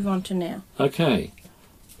will we move on to now? Okay.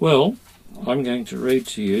 Well, I'm going to read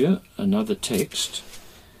to you another text,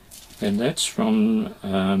 and that's from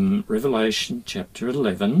Revelation chapter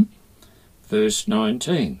 11, verse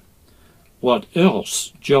 19. What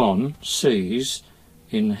else John sees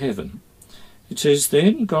in heaven. It says,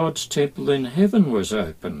 Then God's temple in heaven was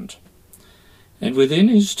opened, and within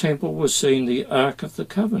his temple was seen the Ark of the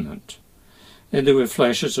Covenant. And there were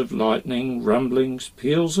flashes of lightning, rumblings,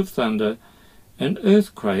 peals of thunder, an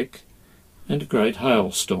earthquake, and a great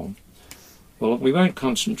hailstorm. Well, we won't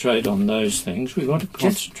concentrate on those things. We want to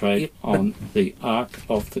concentrate on the Ark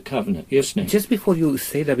of the Covenant. Yes, Nick? Just before you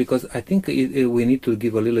say that, because I think we need to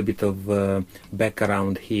give a little bit of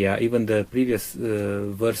background here, even the previous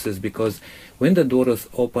verses, because when the door is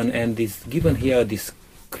open and is given here a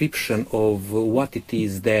description of what it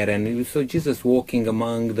is there, and you saw Jesus walking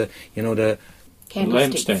among the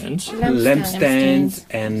lampstands,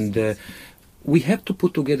 and we have to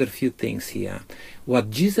put together a few things here.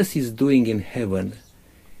 What Jesus is doing in heaven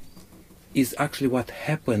is actually what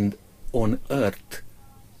happened on earth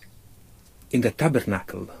in the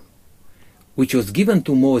tabernacle, which was given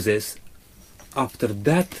to Moses after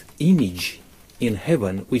that image in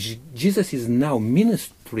heaven, which Jesus is now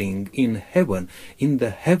ministering in heaven, in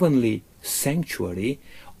the heavenly sanctuary,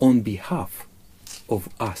 on behalf of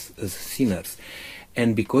us as sinners.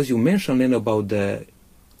 And because you mentioned then about the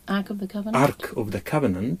Ark of the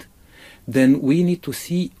Covenant, then we need to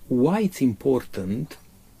see why it's important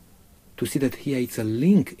to see that here it's a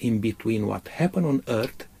link in between what happened on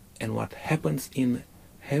earth and what happens in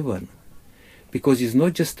heaven. Because it's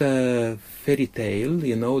not just a fairy tale,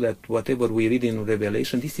 that whatever we read in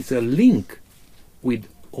Revelation, this is a link with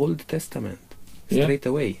Old Testament straight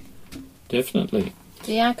away. Definitely.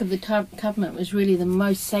 The Ark of the Covenant was really the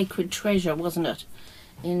most sacred treasure, wasn't it,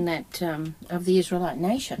 in that of the Israelite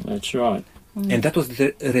nation? That's right. And that was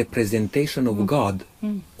the representation of God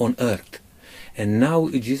on earth. And now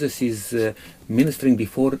Jesus is ministering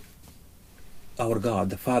before our God,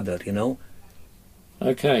 the Father,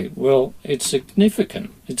 Okay, well, it's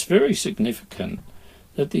significant. It's very significant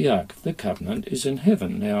that the Ark of the Covenant is in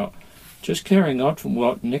heaven. Now, just carrying on from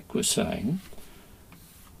what Nick was saying,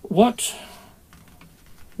 what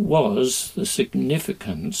was the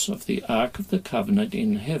significance of the Ark of the Covenant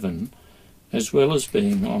in heaven as well as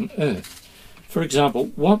being on earth? For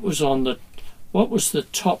example, what was the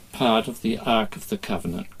top part of the Ark of the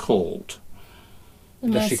Covenant called? The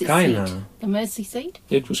mercy seat. The mercy seat?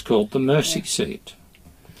 It was called the mercy seat.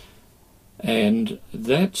 And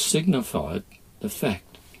that signified the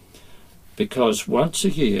fact, because once a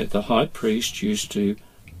year the high priest used to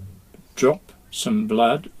drop some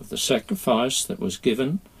blood of the sacrifice that was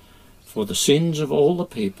given for the sins of all the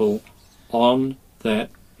people on that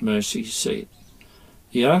mercy seat.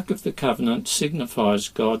 The Ark of the Covenant signifies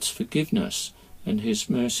God's forgiveness and his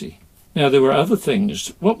mercy. Now, there were other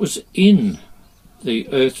things. What was in the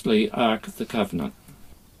earthly Ark of the Covenant?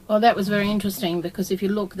 Well, that was very interesting, because if you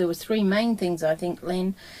look, there were three main things, I think,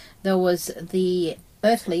 Len. There was the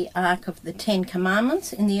earthly Ark of the Ten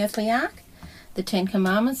Commandments in the earthly Ark, the Ten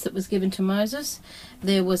Commandments that was given to Moses.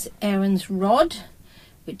 There was Aaron's rod,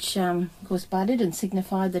 which of course budded and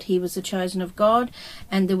signified that he was the chosen of God.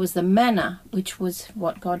 And there was the manna, which was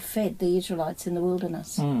what God fed the Israelites in the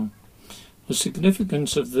wilderness. The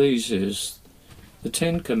significance of these is the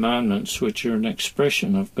Ten Commandments, which are an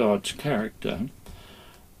expression of God's character,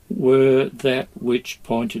 were that which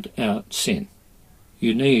pointed out sin.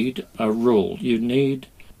 You need a rule. You need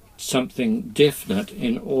something definite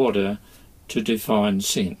in order to define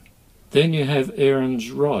sin. Then you have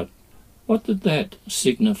Aaron's rod. What did that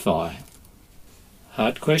signify?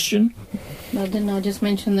 Hard question? Well, didn't I just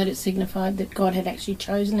mention that it signified that God had actually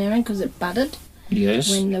chosen Aaron because it budded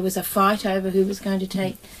Yes. when there was a fight over who was going to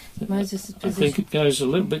take Moses' I position? think it goes a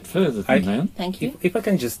little bit further than that. Thank you. If I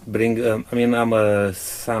can just bring, I'm a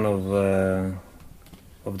son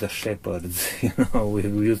of the shepherds. We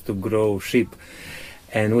used to grow sheep,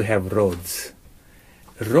 and we have rods.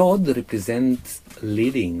 Rod represents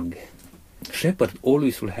leading. Shepherd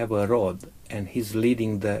always will have a rod, and he's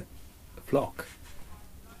leading the flock.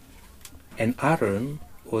 And Aaron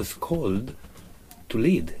was called to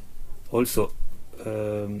lead, also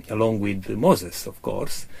along with Moses, of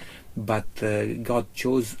course. But God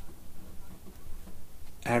chose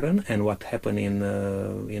Aaron, and what happened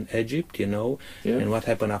in Egypt, and what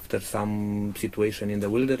happened after some situation in the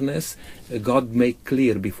wilderness, God made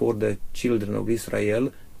clear before the children of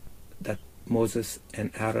Israel that Moses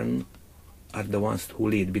and Aaron are the ones who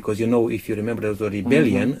lead, because if you remember, there was a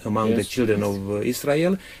rebellion among the children of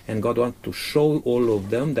Israel, and God wanted to show all of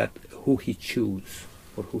them that who He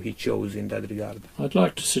chose in that regard. I'd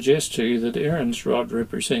like to suggest to you that Aaron's rod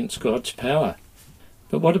represents God's power.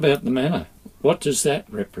 But what about the manna? What does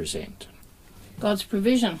that represent? God's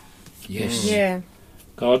provision. Yes. Yeah.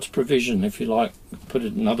 God's provision, if you like, put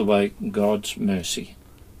it another way, God's mercy.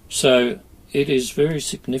 So it is very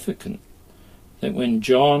significant that when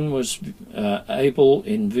John was able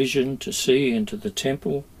in vision to see into the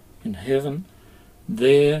temple in heaven,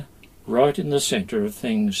 there, right in the centre of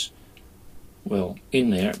things, well, in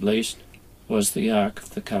there at least, was the Ark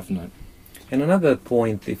of the Covenant. And another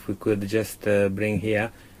point, if we could just bring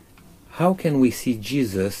here, how can we see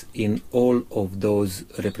Jesus in all of those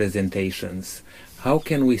representations? How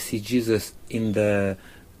can we see Jesus in the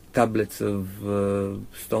tablets of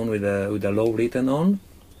stone with the law written on?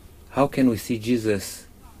 How can we see Jesus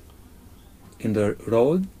in the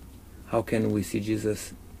road? How can we see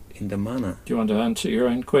Jesus in the manna? Do you want to answer your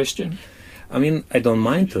own question? I don't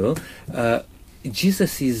mind to.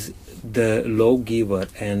 Jesus is the lawgiver,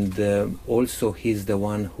 and also He's the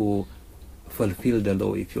one who fulfilled the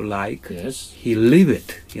law, if you like. Yes. He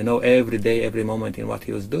lived it, every day, every moment in what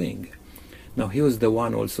He was doing. Now He was the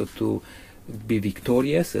one also to be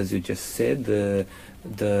victorious, as you just said, the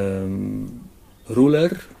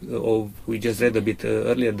ruler of, we just read a bit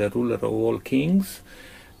earlier, the ruler of all kings,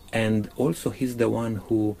 and also He's the one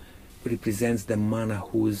who represents the manna,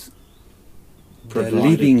 who's the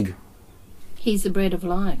living. He's the bread of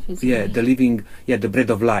life, isn't he? The bread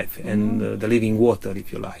of life, and the living water,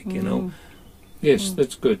 if you like, Yes,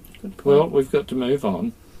 that's good. Well, we've got to move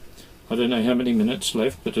on. I don't know how many minutes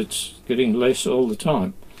left, but it's getting less all the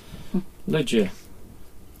time. Lydia,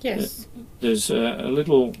 Yes. there's a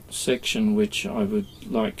little section which I would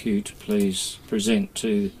like you to please present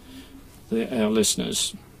to our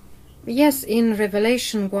listeners. Yes, in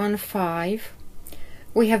Revelation 1:5,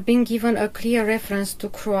 we have been given a clear reference to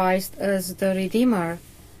Christ as the Redeemer,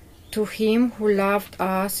 to Him who loved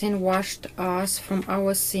us and washed us from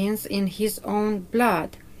our sins in His own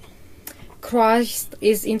blood. Christ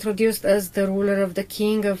is introduced as the ruler of the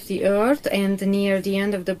King of the earth, and near the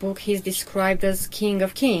end of the book He is described as King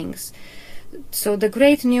of Kings. So the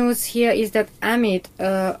great news here is that amid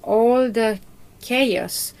all the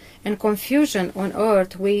chaos and confusion on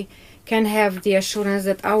earth, we can have the assurance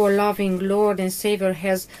that our loving Lord and Savior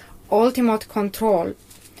has ultimate control.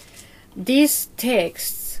 These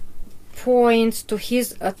texts point to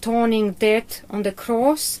His atoning death on the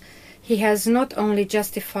cross. He has not only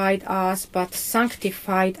justified us, but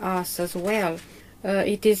sanctified us as well.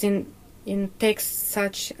 It is in texts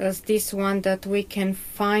such as this one that we can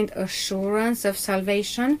find assurance of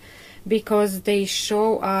salvation, because they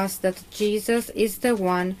show us that Jesus is the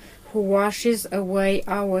one who washes away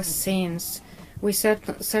our sins. We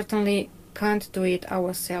certainly can't do it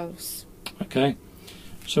ourselves. Okay,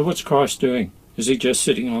 so what's Christ doing? Is He just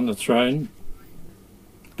sitting on the throne,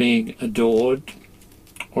 being adored,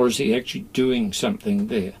 or is He actually doing something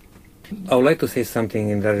there? I would like to say something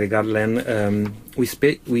in that regard, Len.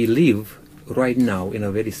 We live right now in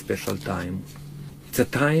a very special time. It's a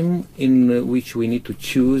time in which we need to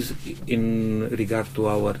choose in regard to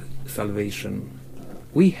our salvation.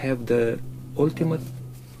 We have the ultimate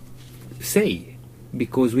say,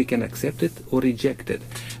 because we can accept it or reject it.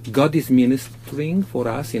 God is ministering for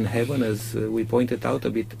us in heaven, as we pointed out a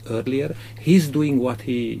bit earlier. He's doing what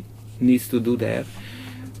He needs to do there.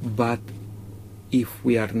 But if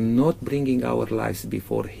we are not bringing our lives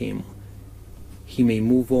before Him, He may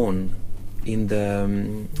move on in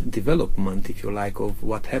the development, if you like, of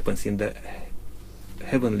what happens in the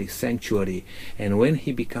heavenly sanctuary, and when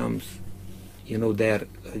he becomes, their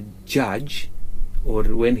judge, or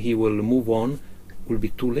when he will move on, will be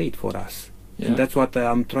too late for us. Yeah. And that's what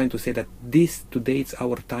I'm trying to say, that today it's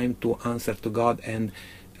our time to answer to God and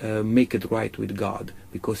make it right with God,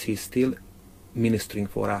 because he's still ministering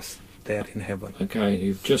for us there in heaven. Okay,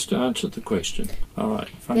 you've just answered the question. All right.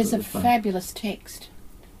 There's a fabulous text.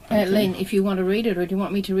 Okay. Len, if you want to read it, or do you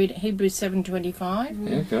want me to read it? Hebrews 7:25.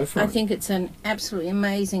 Yeah, go for it. I think it's an absolutely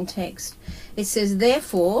amazing text. It says,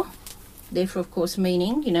 therefore, of course,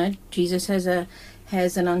 meaning, Jesus has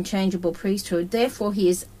an unchangeable priesthood. Therefore, he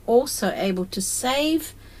is also able to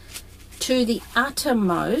save to the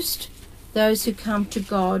uttermost those who come to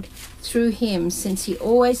God through him, since he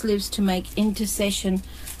always lives to make intercession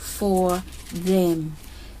for them.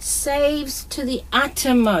 Saves to the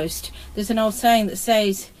uttermost. There's an old saying that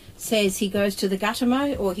says he goes to the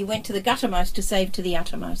guttermost, or he went to the guttermost to save to the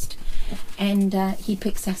uttermost. And he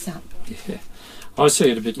picks us up. Yeah. I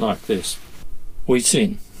see it a bit like this. We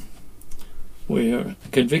sin. We're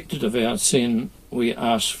convicted of our sin. We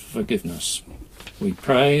ask for forgiveness. We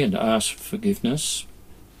pray and ask for forgiveness.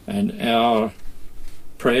 And our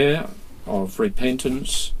prayer of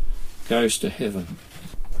repentance goes to heaven.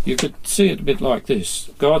 You could see it a bit like this.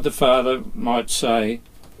 God the Father might say,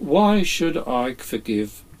 why should I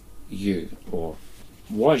forgive you? Or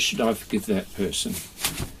why should I forgive that person?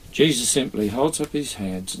 Jesus simply holds up his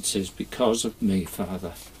hands and says, because of me,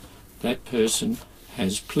 Father. That person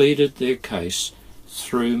has pleaded their case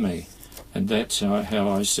through me. And that's how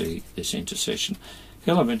I see this intercession.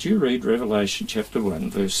 Helen, would you read Revelation chapter 1,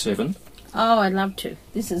 verse 7? Oh, I'd love to.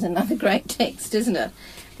 This is another great text, isn't it?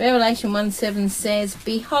 Revelation 1:7 says,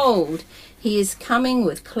 behold, he is coming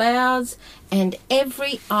with clouds, and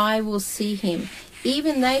every eye will see him,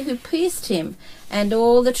 even they who pierced him, and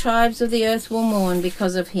all the tribes of the earth will mourn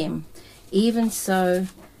because of him. Even so,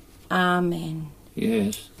 Amen.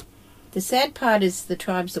 Yes. The sad part is the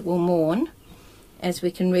tribes that will mourn, as we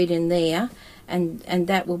can read in there, and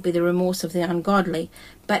that will be the remorse of the ungodly.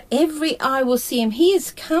 But every eye will see him. He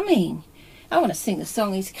is coming. I want to sing the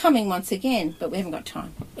song, He's Coming Once Again, but we haven't got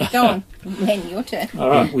time. Go on, Len, your turn. All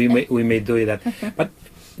right. We may do that. But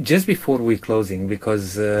just before we're closing,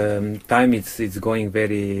 because time it's going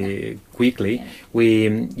very quickly, we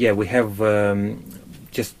have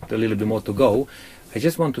just a little bit more to go. I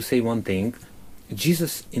just want to say one thing.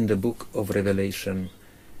 Jesus in the book of Revelation,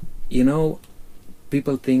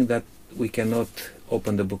 people think that we cannot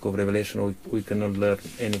open the book of Revelation, or we cannot learn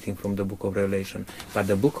anything from the book of Revelation. But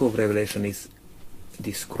the book of Revelation is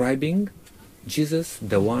describing Jesus,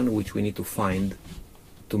 the one which we need to find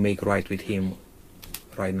to make right with him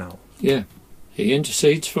right now. Yeah. He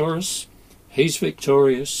intercedes for us. He's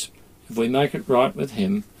victorious. If we make it right with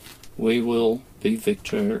him, we will be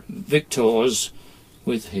victors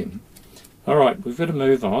with him. All right, we've got to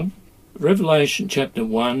move on. Revelation chapter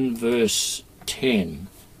 1, verse 10.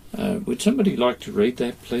 Would somebody like to read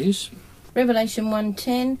that, please? Revelation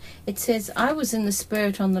 1:10, it says, I was in the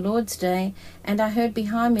Spirit on the Lord's day, and I heard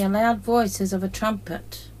behind me a loud voice as of a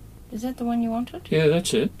trumpet. Is that the one you wanted? Yeah,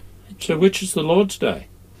 that's it. So which is the Lord's day?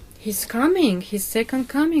 He's coming, his second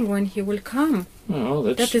coming, when he will come.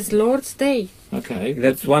 Oh, That is Lord's day. Okay.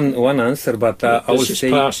 That's one answer, but I would this say...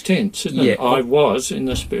 is past tense, isn't Yeah. it? I was in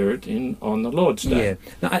the Spirit on the Lord's day.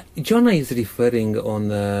 Yeah. Now, Jonah is referring on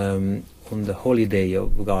the holy day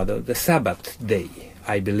of God, the Sabbath day,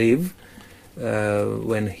 I believe,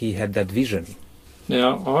 when he had that vision.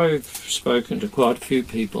 Now, I've spoken to quite a few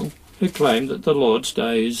people who claim that the Lord's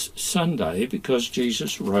Day is Sunday because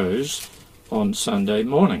Jesus rose on Sunday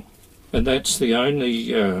morning. And that's the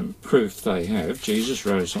only proof they have. Jesus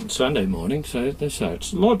rose on Sunday morning, so they say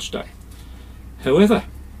it's the Lord's Day. However,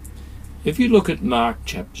 if you look at Mark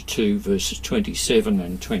chapter 2, verses 27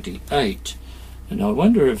 and 28, and I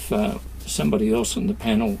wonder if somebody else on the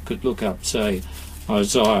panel could look up, say,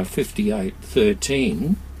 Isaiah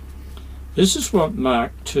 58:13. This is what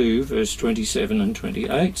Mark 2, verse 27 and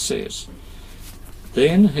 28 says.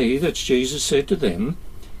 Then he, that's Jesus, said to them,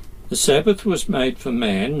 the Sabbath was made for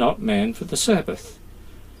man, not man for the Sabbath.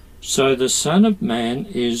 So the Son of Man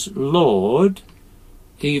is Lord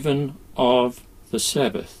even of the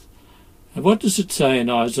Sabbath. And what does it say in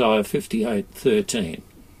Isaiah 58:13?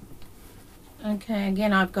 Okay,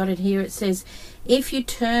 again, I've got it here. It says, if you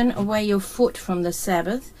turn away your foot from the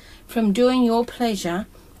Sabbath, from doing your pleasure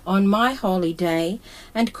on my holy day,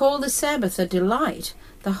 and call the Sabbath a delight,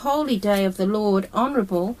 the holy day of the Lord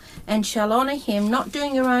honourable, and shall honour him, not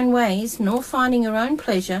doing your own ways, nor finding your own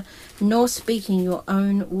pleasure, nor speaking your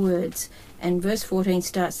own words. And verse 14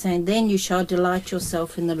 starts saying, then you shall delight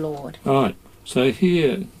yourself in the Lord. Right, so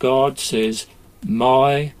here God says,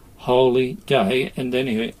 my holy day, and then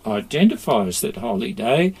he identifies that holy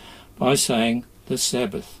day by saying the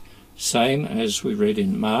Sabbath, same as we read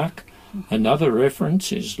in Mark. Another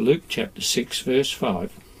reference is Luke chapter 6 verse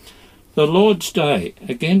 5. The Lord's Day,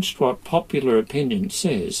 against what popular opinion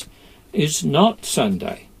says, is not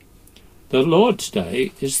Sunday. The Lord's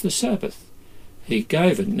Day is the Sabbath. He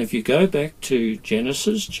gave it, and if you go back to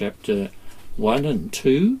Genesis chapter 1 and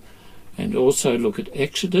 2, and also look at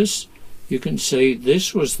Exodus, you can see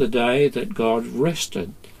this was the day that God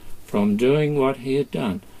rested from doing what he had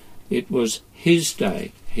done. It was his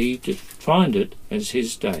day. He defined it as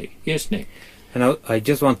his day. Yes, Nick? And I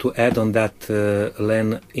just want to add on that,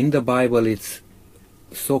 Len, in the Bible it's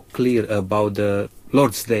so clear about the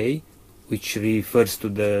Lord's Day, which refers to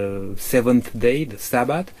the seventh day, the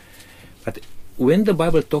Sabbath. But when the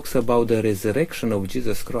Bible talks about the resurrection of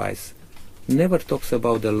Jesus Christ, never talks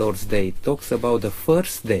about the Lord's Day, it talks about the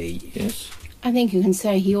first day. Yes. I think you can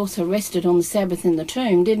say he also rested on the Sabbath in the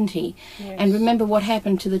tomb, didn't he? Yes. And remember what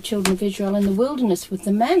happened to the children of Israel in the wilderness with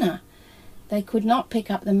the manna. They could not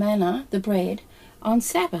pick up the manna, the bread, on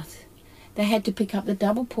Sabbath. They had to pick up the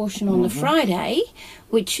double portion on the Friday,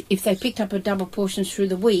 which if they picked up a double portion through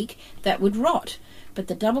the week, that would rot. But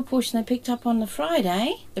the double portion they picked up on the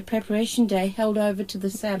Friday, the preparation day, held over to the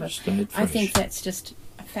Sabbath. Stayed I fresh. think that's just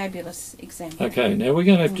a fabulous example. Okay, now we're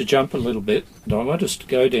going to have to jump a little bit, and I want us to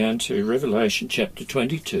go down to Revelation chapter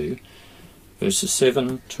 22, verses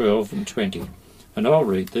 7, 12 and 20. And I'll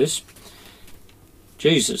read this.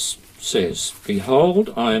 Jesus says,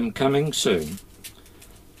 "Behold, I am coming soon.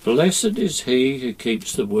 Blessed is he who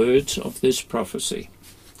keeps the words of this prophecy."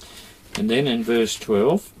 And then in verse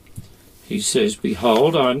 12, he says,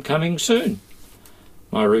 "Behold, I am coming soon.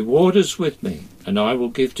 My reward is with me, and I will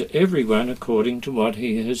give to everyone according to what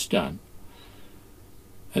he has done."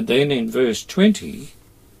 And then in verse 20,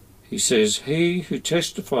 he says, "He who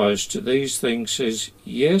testifies to these things says,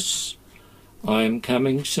 Yes, I am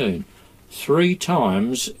coming soon." 3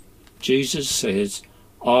 times Jesus says,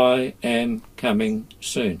 "I am coming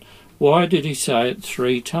soon." Why did he say it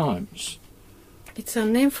 3 times? It's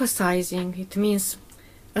an emphasizing. It means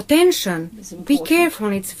attention. It's Be important. careful.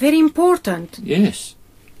 It's very important. Yes.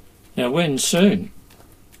 Now when soon?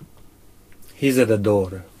 He's at the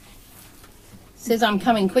door. Says, I'm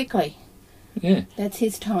coming quickly. Yeah. That's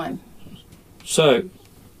his time. So,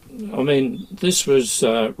 I mean, this was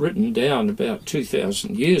written down about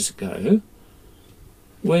 2,000 years ago.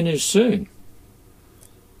 When is soon?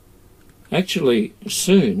 Actually,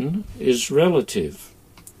 soon is relative.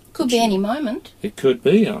 Could be any moment. It could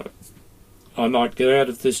be. I might go out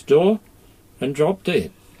of this door and drop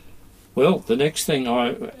dead. Well, the next thing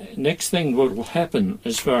what will happen,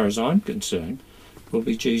 as far as I'm concerned, will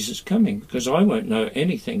be Jesus coming, because I won't know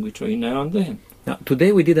anything between now and then. Now,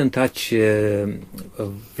 today we didn't touch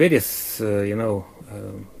various,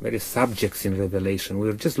 various subjects in Revelation. We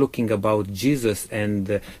were just looking about Jesus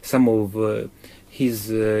and some of his,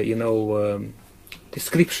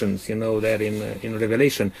 descriptions, there in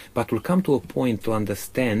Revelation. But we'll come to a point to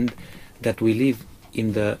understand that we live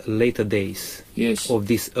in the later days of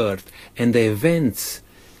this earth, and the events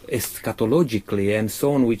eschatologically and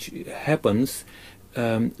so on which happens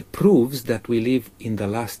proves that we live in the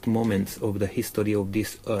last moments of the history of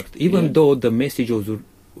this earth. Even though the message was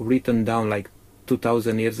written down like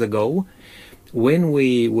 2,000 years ago, when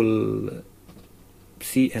we will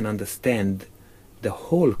see and understand the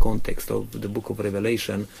whole context of the book of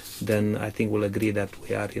Revelation, then I think we'll agree that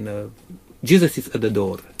we are Jesus is at the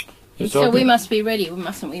door. So we must be ready,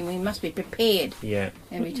 mustn't we? We must be prepared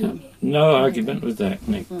every time. No argument with that,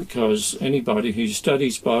 Nick, because anybody who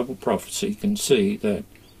studies Bible prophecy can see that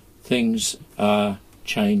things are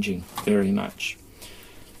changing very much.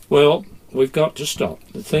 Well, we've got to stop.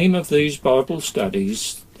 The theme of these Bible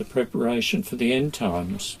studies, the preparation for the end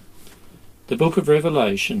times, the book of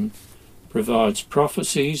Revelation provides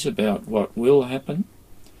prophecies about what will happen,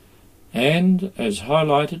 and, as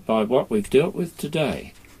highlighted by what we've dealt with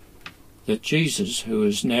today, that Jesus, who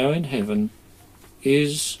is now in heaven,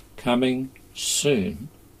 is coming soon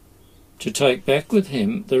to take back with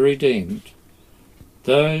him the redeemed,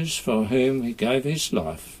 those for whom he gave his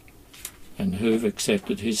life and who have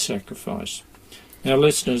accepted his sacrifice. Now,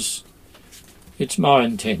 listeners, it's my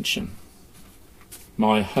intention,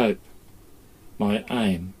 my hope, my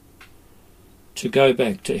aim, to go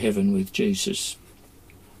back to heaven with Jesus.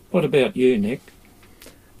 What about you, Nick?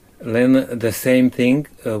 Len, the same thing.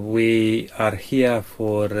 We are here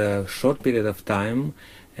for a short period of time,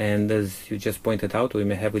 and as you just pointed out, we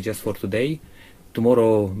may have it just for today.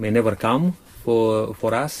 Tomorrow may never come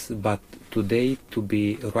for us, but today to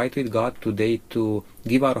be right with God, today to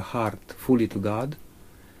give our heart fully to God?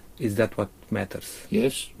 Is that what matters?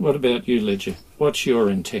 Yes. What about you, Lydia? What's your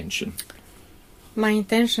intention? My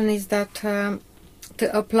intention is that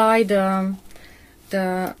to apply the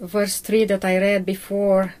verse 3 that I read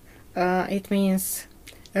before. It means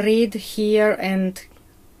read, hear, and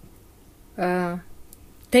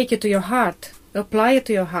take it to your heart, apply it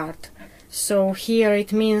to your heart. So here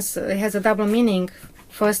it means, it has a double meaning.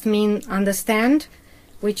 First mean understand,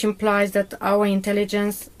 which implies that our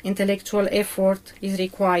intellectual effort is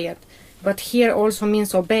required. But here also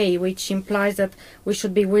means obey, which implies that we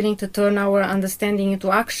should be willing to turn our understanding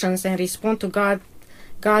into actions and respond to God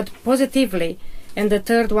positively. And the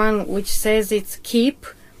third one, which says it's keep,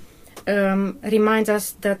 reminds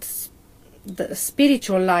us that the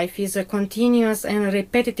spiritual life is a continuous and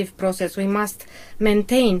repetitive process. We must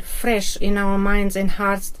maintain fresh in our minds and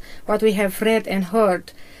hearts what we have read and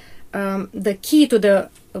heard. The key to the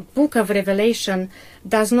book of Revelation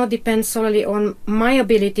does not depend solely on my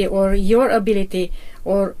ability or your ability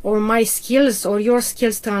or my skills or your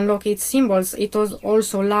skills to unlock its symbols. It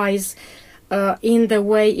also lies in the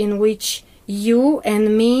way in which you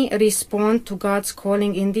and me respond to God's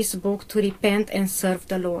calling in this book to repent and serve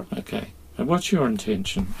the Lord. Okay. And what's your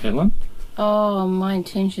intention, Helen? Oh, my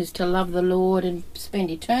intention is to love the Lord and spend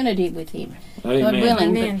eternity with Him. Amen. God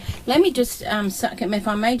willing. Amen. But let me just, if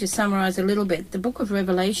I may just summarize a little bit. The book of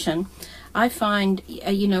Revelation, I find,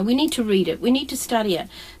 we need to read it. We need to study it.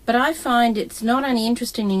 But I find it's not only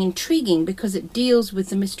interesting and intriguing because it deals with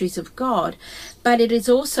the mysteries of God, but it is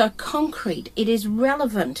also concrete. It is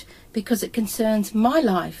relevant because it concerns my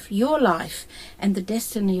life, your life, and the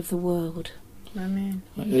destiny of the world. Amen.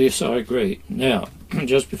 Yes, I agree. Now,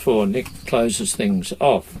 just before Nick closes things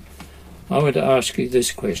off, I want to ask you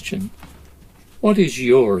this question. What is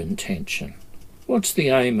your intention? What's the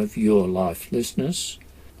aim of your life, listeners?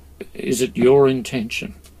 Is it your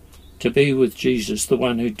intention to be with Jesus, the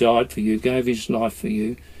one who died for you, gave his life for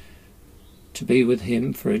you, to be with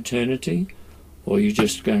him for eternity? Or are you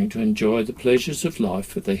just going to enjoy the pleasures of life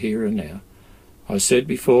for the here and now? I said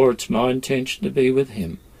before, it's my intention to be with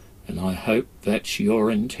him, and I hope that's your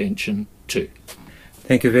intention too.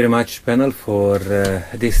 Thank you very much, panel, for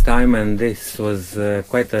this time, and this was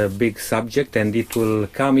quite a big subject, and it will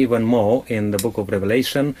come even more in the book of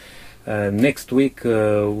Revelation. Next week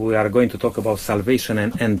we are going to talk about salvation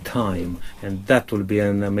and end time, and that will be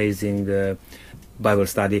an amazing Bible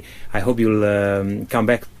study. I hope you'll come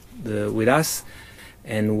back with us,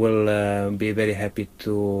 and we'll be very happy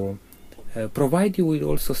to provide you with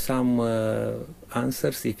also some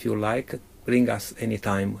answers if you like. Bring us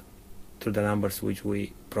anytime through the numbers which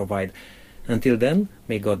we provide. Until then,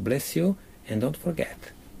 may God bless you, and don't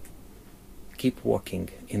forget, keep walking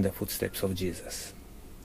in the footsteps of Jesus.